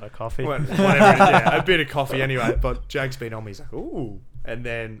that's not a coffee. Whatever it is, yeah, a bit of coffee anyway. But Jake's been on me. He's like, ooh. And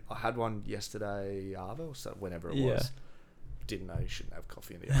then I had one yesterday, Arvo, or so, whenever it was. Didn't know you shouldn't have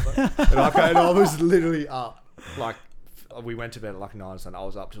coffee in the oven. and I was literally up. Like, we went to bed at like 9 or something. I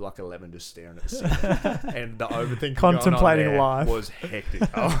was up to like 11 just staring at the ceiling. And the overthinking contemplating going on there life was hectic.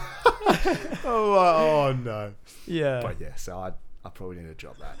 Oh no. Yeah. But yeah, so I probably need to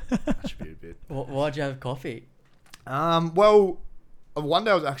drop that. That should be a bit. Why'd you have coffee? Well, one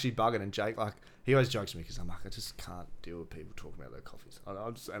day I was actually bugging, and Jake, like, he always jokes with me because I'm like, I just can't deal with people talking about their coffees.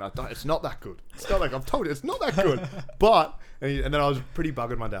 It's not that good. It's not like, I've told you, it's not that good. But, and then I was pretty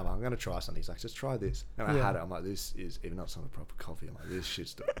bugging one day. I'm like, I'm going to try something. He's like, just try this. And I had it. I'm like, this is even not some proper coffee. I'm like, this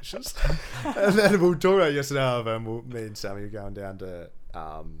shit's delicious. And then we were talking about it yesterday, me and Sammy were going down to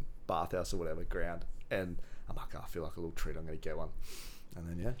Bathhouse or whatever, ground. And I'm like, I feel like a little treat. I'm going to get one. And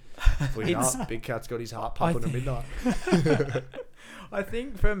then, Big Cat's got his heart pumping at midnight. I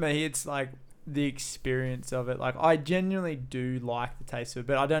think for me, it's like the experience of it. Like, I genuinely do like the taste of it,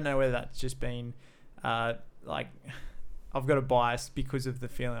 but I don't know whether that's just been like I've got a bias because of the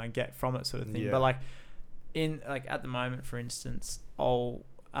feeling I get from it, sort of thing. Yeah. But like at the moment, for instance, I'll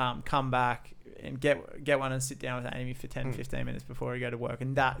come back and get one and sit down with Amy for 10-15 minutes before I go to work,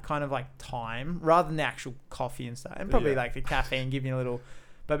 and that kind of like time rather than the actual coffee and stuff, and probably like the caffeine give you a little.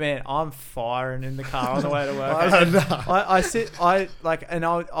 But man, I'm firing in the car on the way to work.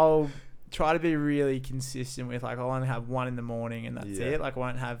 I'll try to be really consistent with like I'll only have one in the morning and that's it. Like I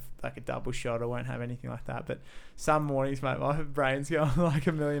won't have like a double shot. I won't have anything like that. But some mornings, mate, my brain's going like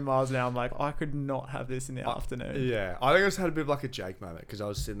a million miles an hour. I'm like, I could not have this in the afternoon. Yeah, I think I just had a bit of like a Jake moment because I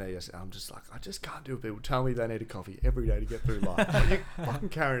was sitting there yesterday. I'm just like, I just can't do it. People tell me they need a coffee every day to get through life. Like, you fucking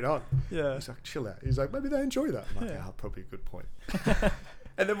carry it on. Yeah. He's like, chill out. He's like, maybe they enjoy that. I'm like, yeah, probably a good point.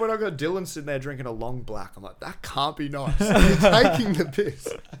 And then when I got Dylan sitting there drinking a long black, I'm like, that can't be nice. You're taking the piss.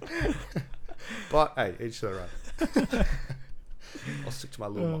 But hey, each to their own. I'll stick to my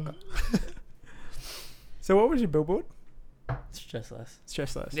little mocha. So what was your billboard? Stressless.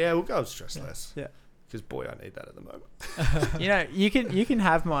 Stressless. Yeah, we'll go with stressless. Yeah. Because boy, I need that at the moment. You know, you can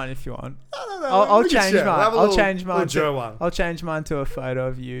have mine if you want. No. I'll change mine. I'll change mine. One. I'll change mine to a photo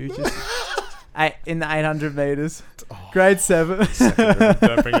of you just in the 800 meters. Grade 7.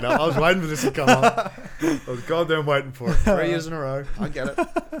 Don't bring it up. I was waiting for this to come up. I was goddamn waiting for it. 3 years in a row. I get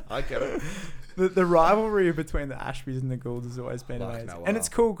it. The rivalry between the Ashbys and the Goulds has always been amazing. No, and it's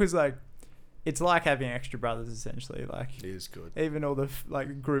cool because like it's like having extra brothers essentially. Like it is good. Even all the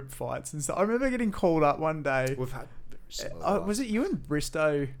like group fights and stuff. I remember getting called up one day. We've had very similar was it you and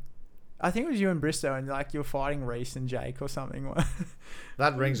Bristow? I think it was you and Bristow, and like you were fighting Reese and Jake or something.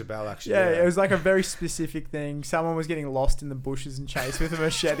 That rings a bell, actually. Yeah, it was like a very specific thing. Someone was getting lost in the bushes and chased with a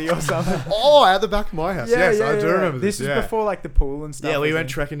machete or something. Oh, out the back of my house. Yes, I do remember this. This was before like the pool and stuff. Yeah, we went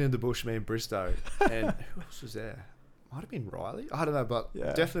trekking in the bush, me and Bristow. And who else was there? Might have been Riley. I don't know, but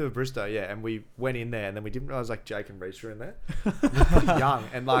definitely with Bristow, yeah. And we went in there, and then we didn't realize like Jake and Reese were in there. We were pretty young,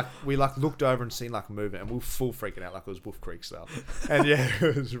 and like we like looked over and seen like movement, and we were full freaking out like it was Wolf Creek style. And yeah,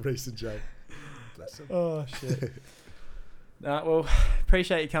 it was Reese and Jake. Bless them. Oh shit. No, well,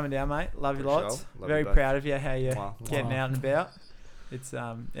 appreciate you coming down, mate. Love you lots. Very proud of you how you're getting out and about.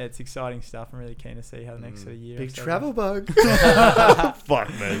 It's exciting stuff. I'm really keen to see how the next sort of year. Big travel bug. Fuck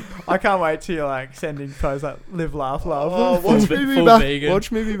me. I can't wait till you're like sending posts like live, laugh, love. Oh, watch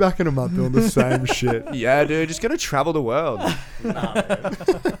me be back in a month doing the same shit. Yeah, dude, just gonna travel the world.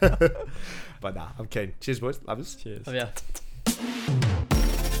 But nah, I'm keen. Cheers, boys. Love us. Cheers. Oh, yeah.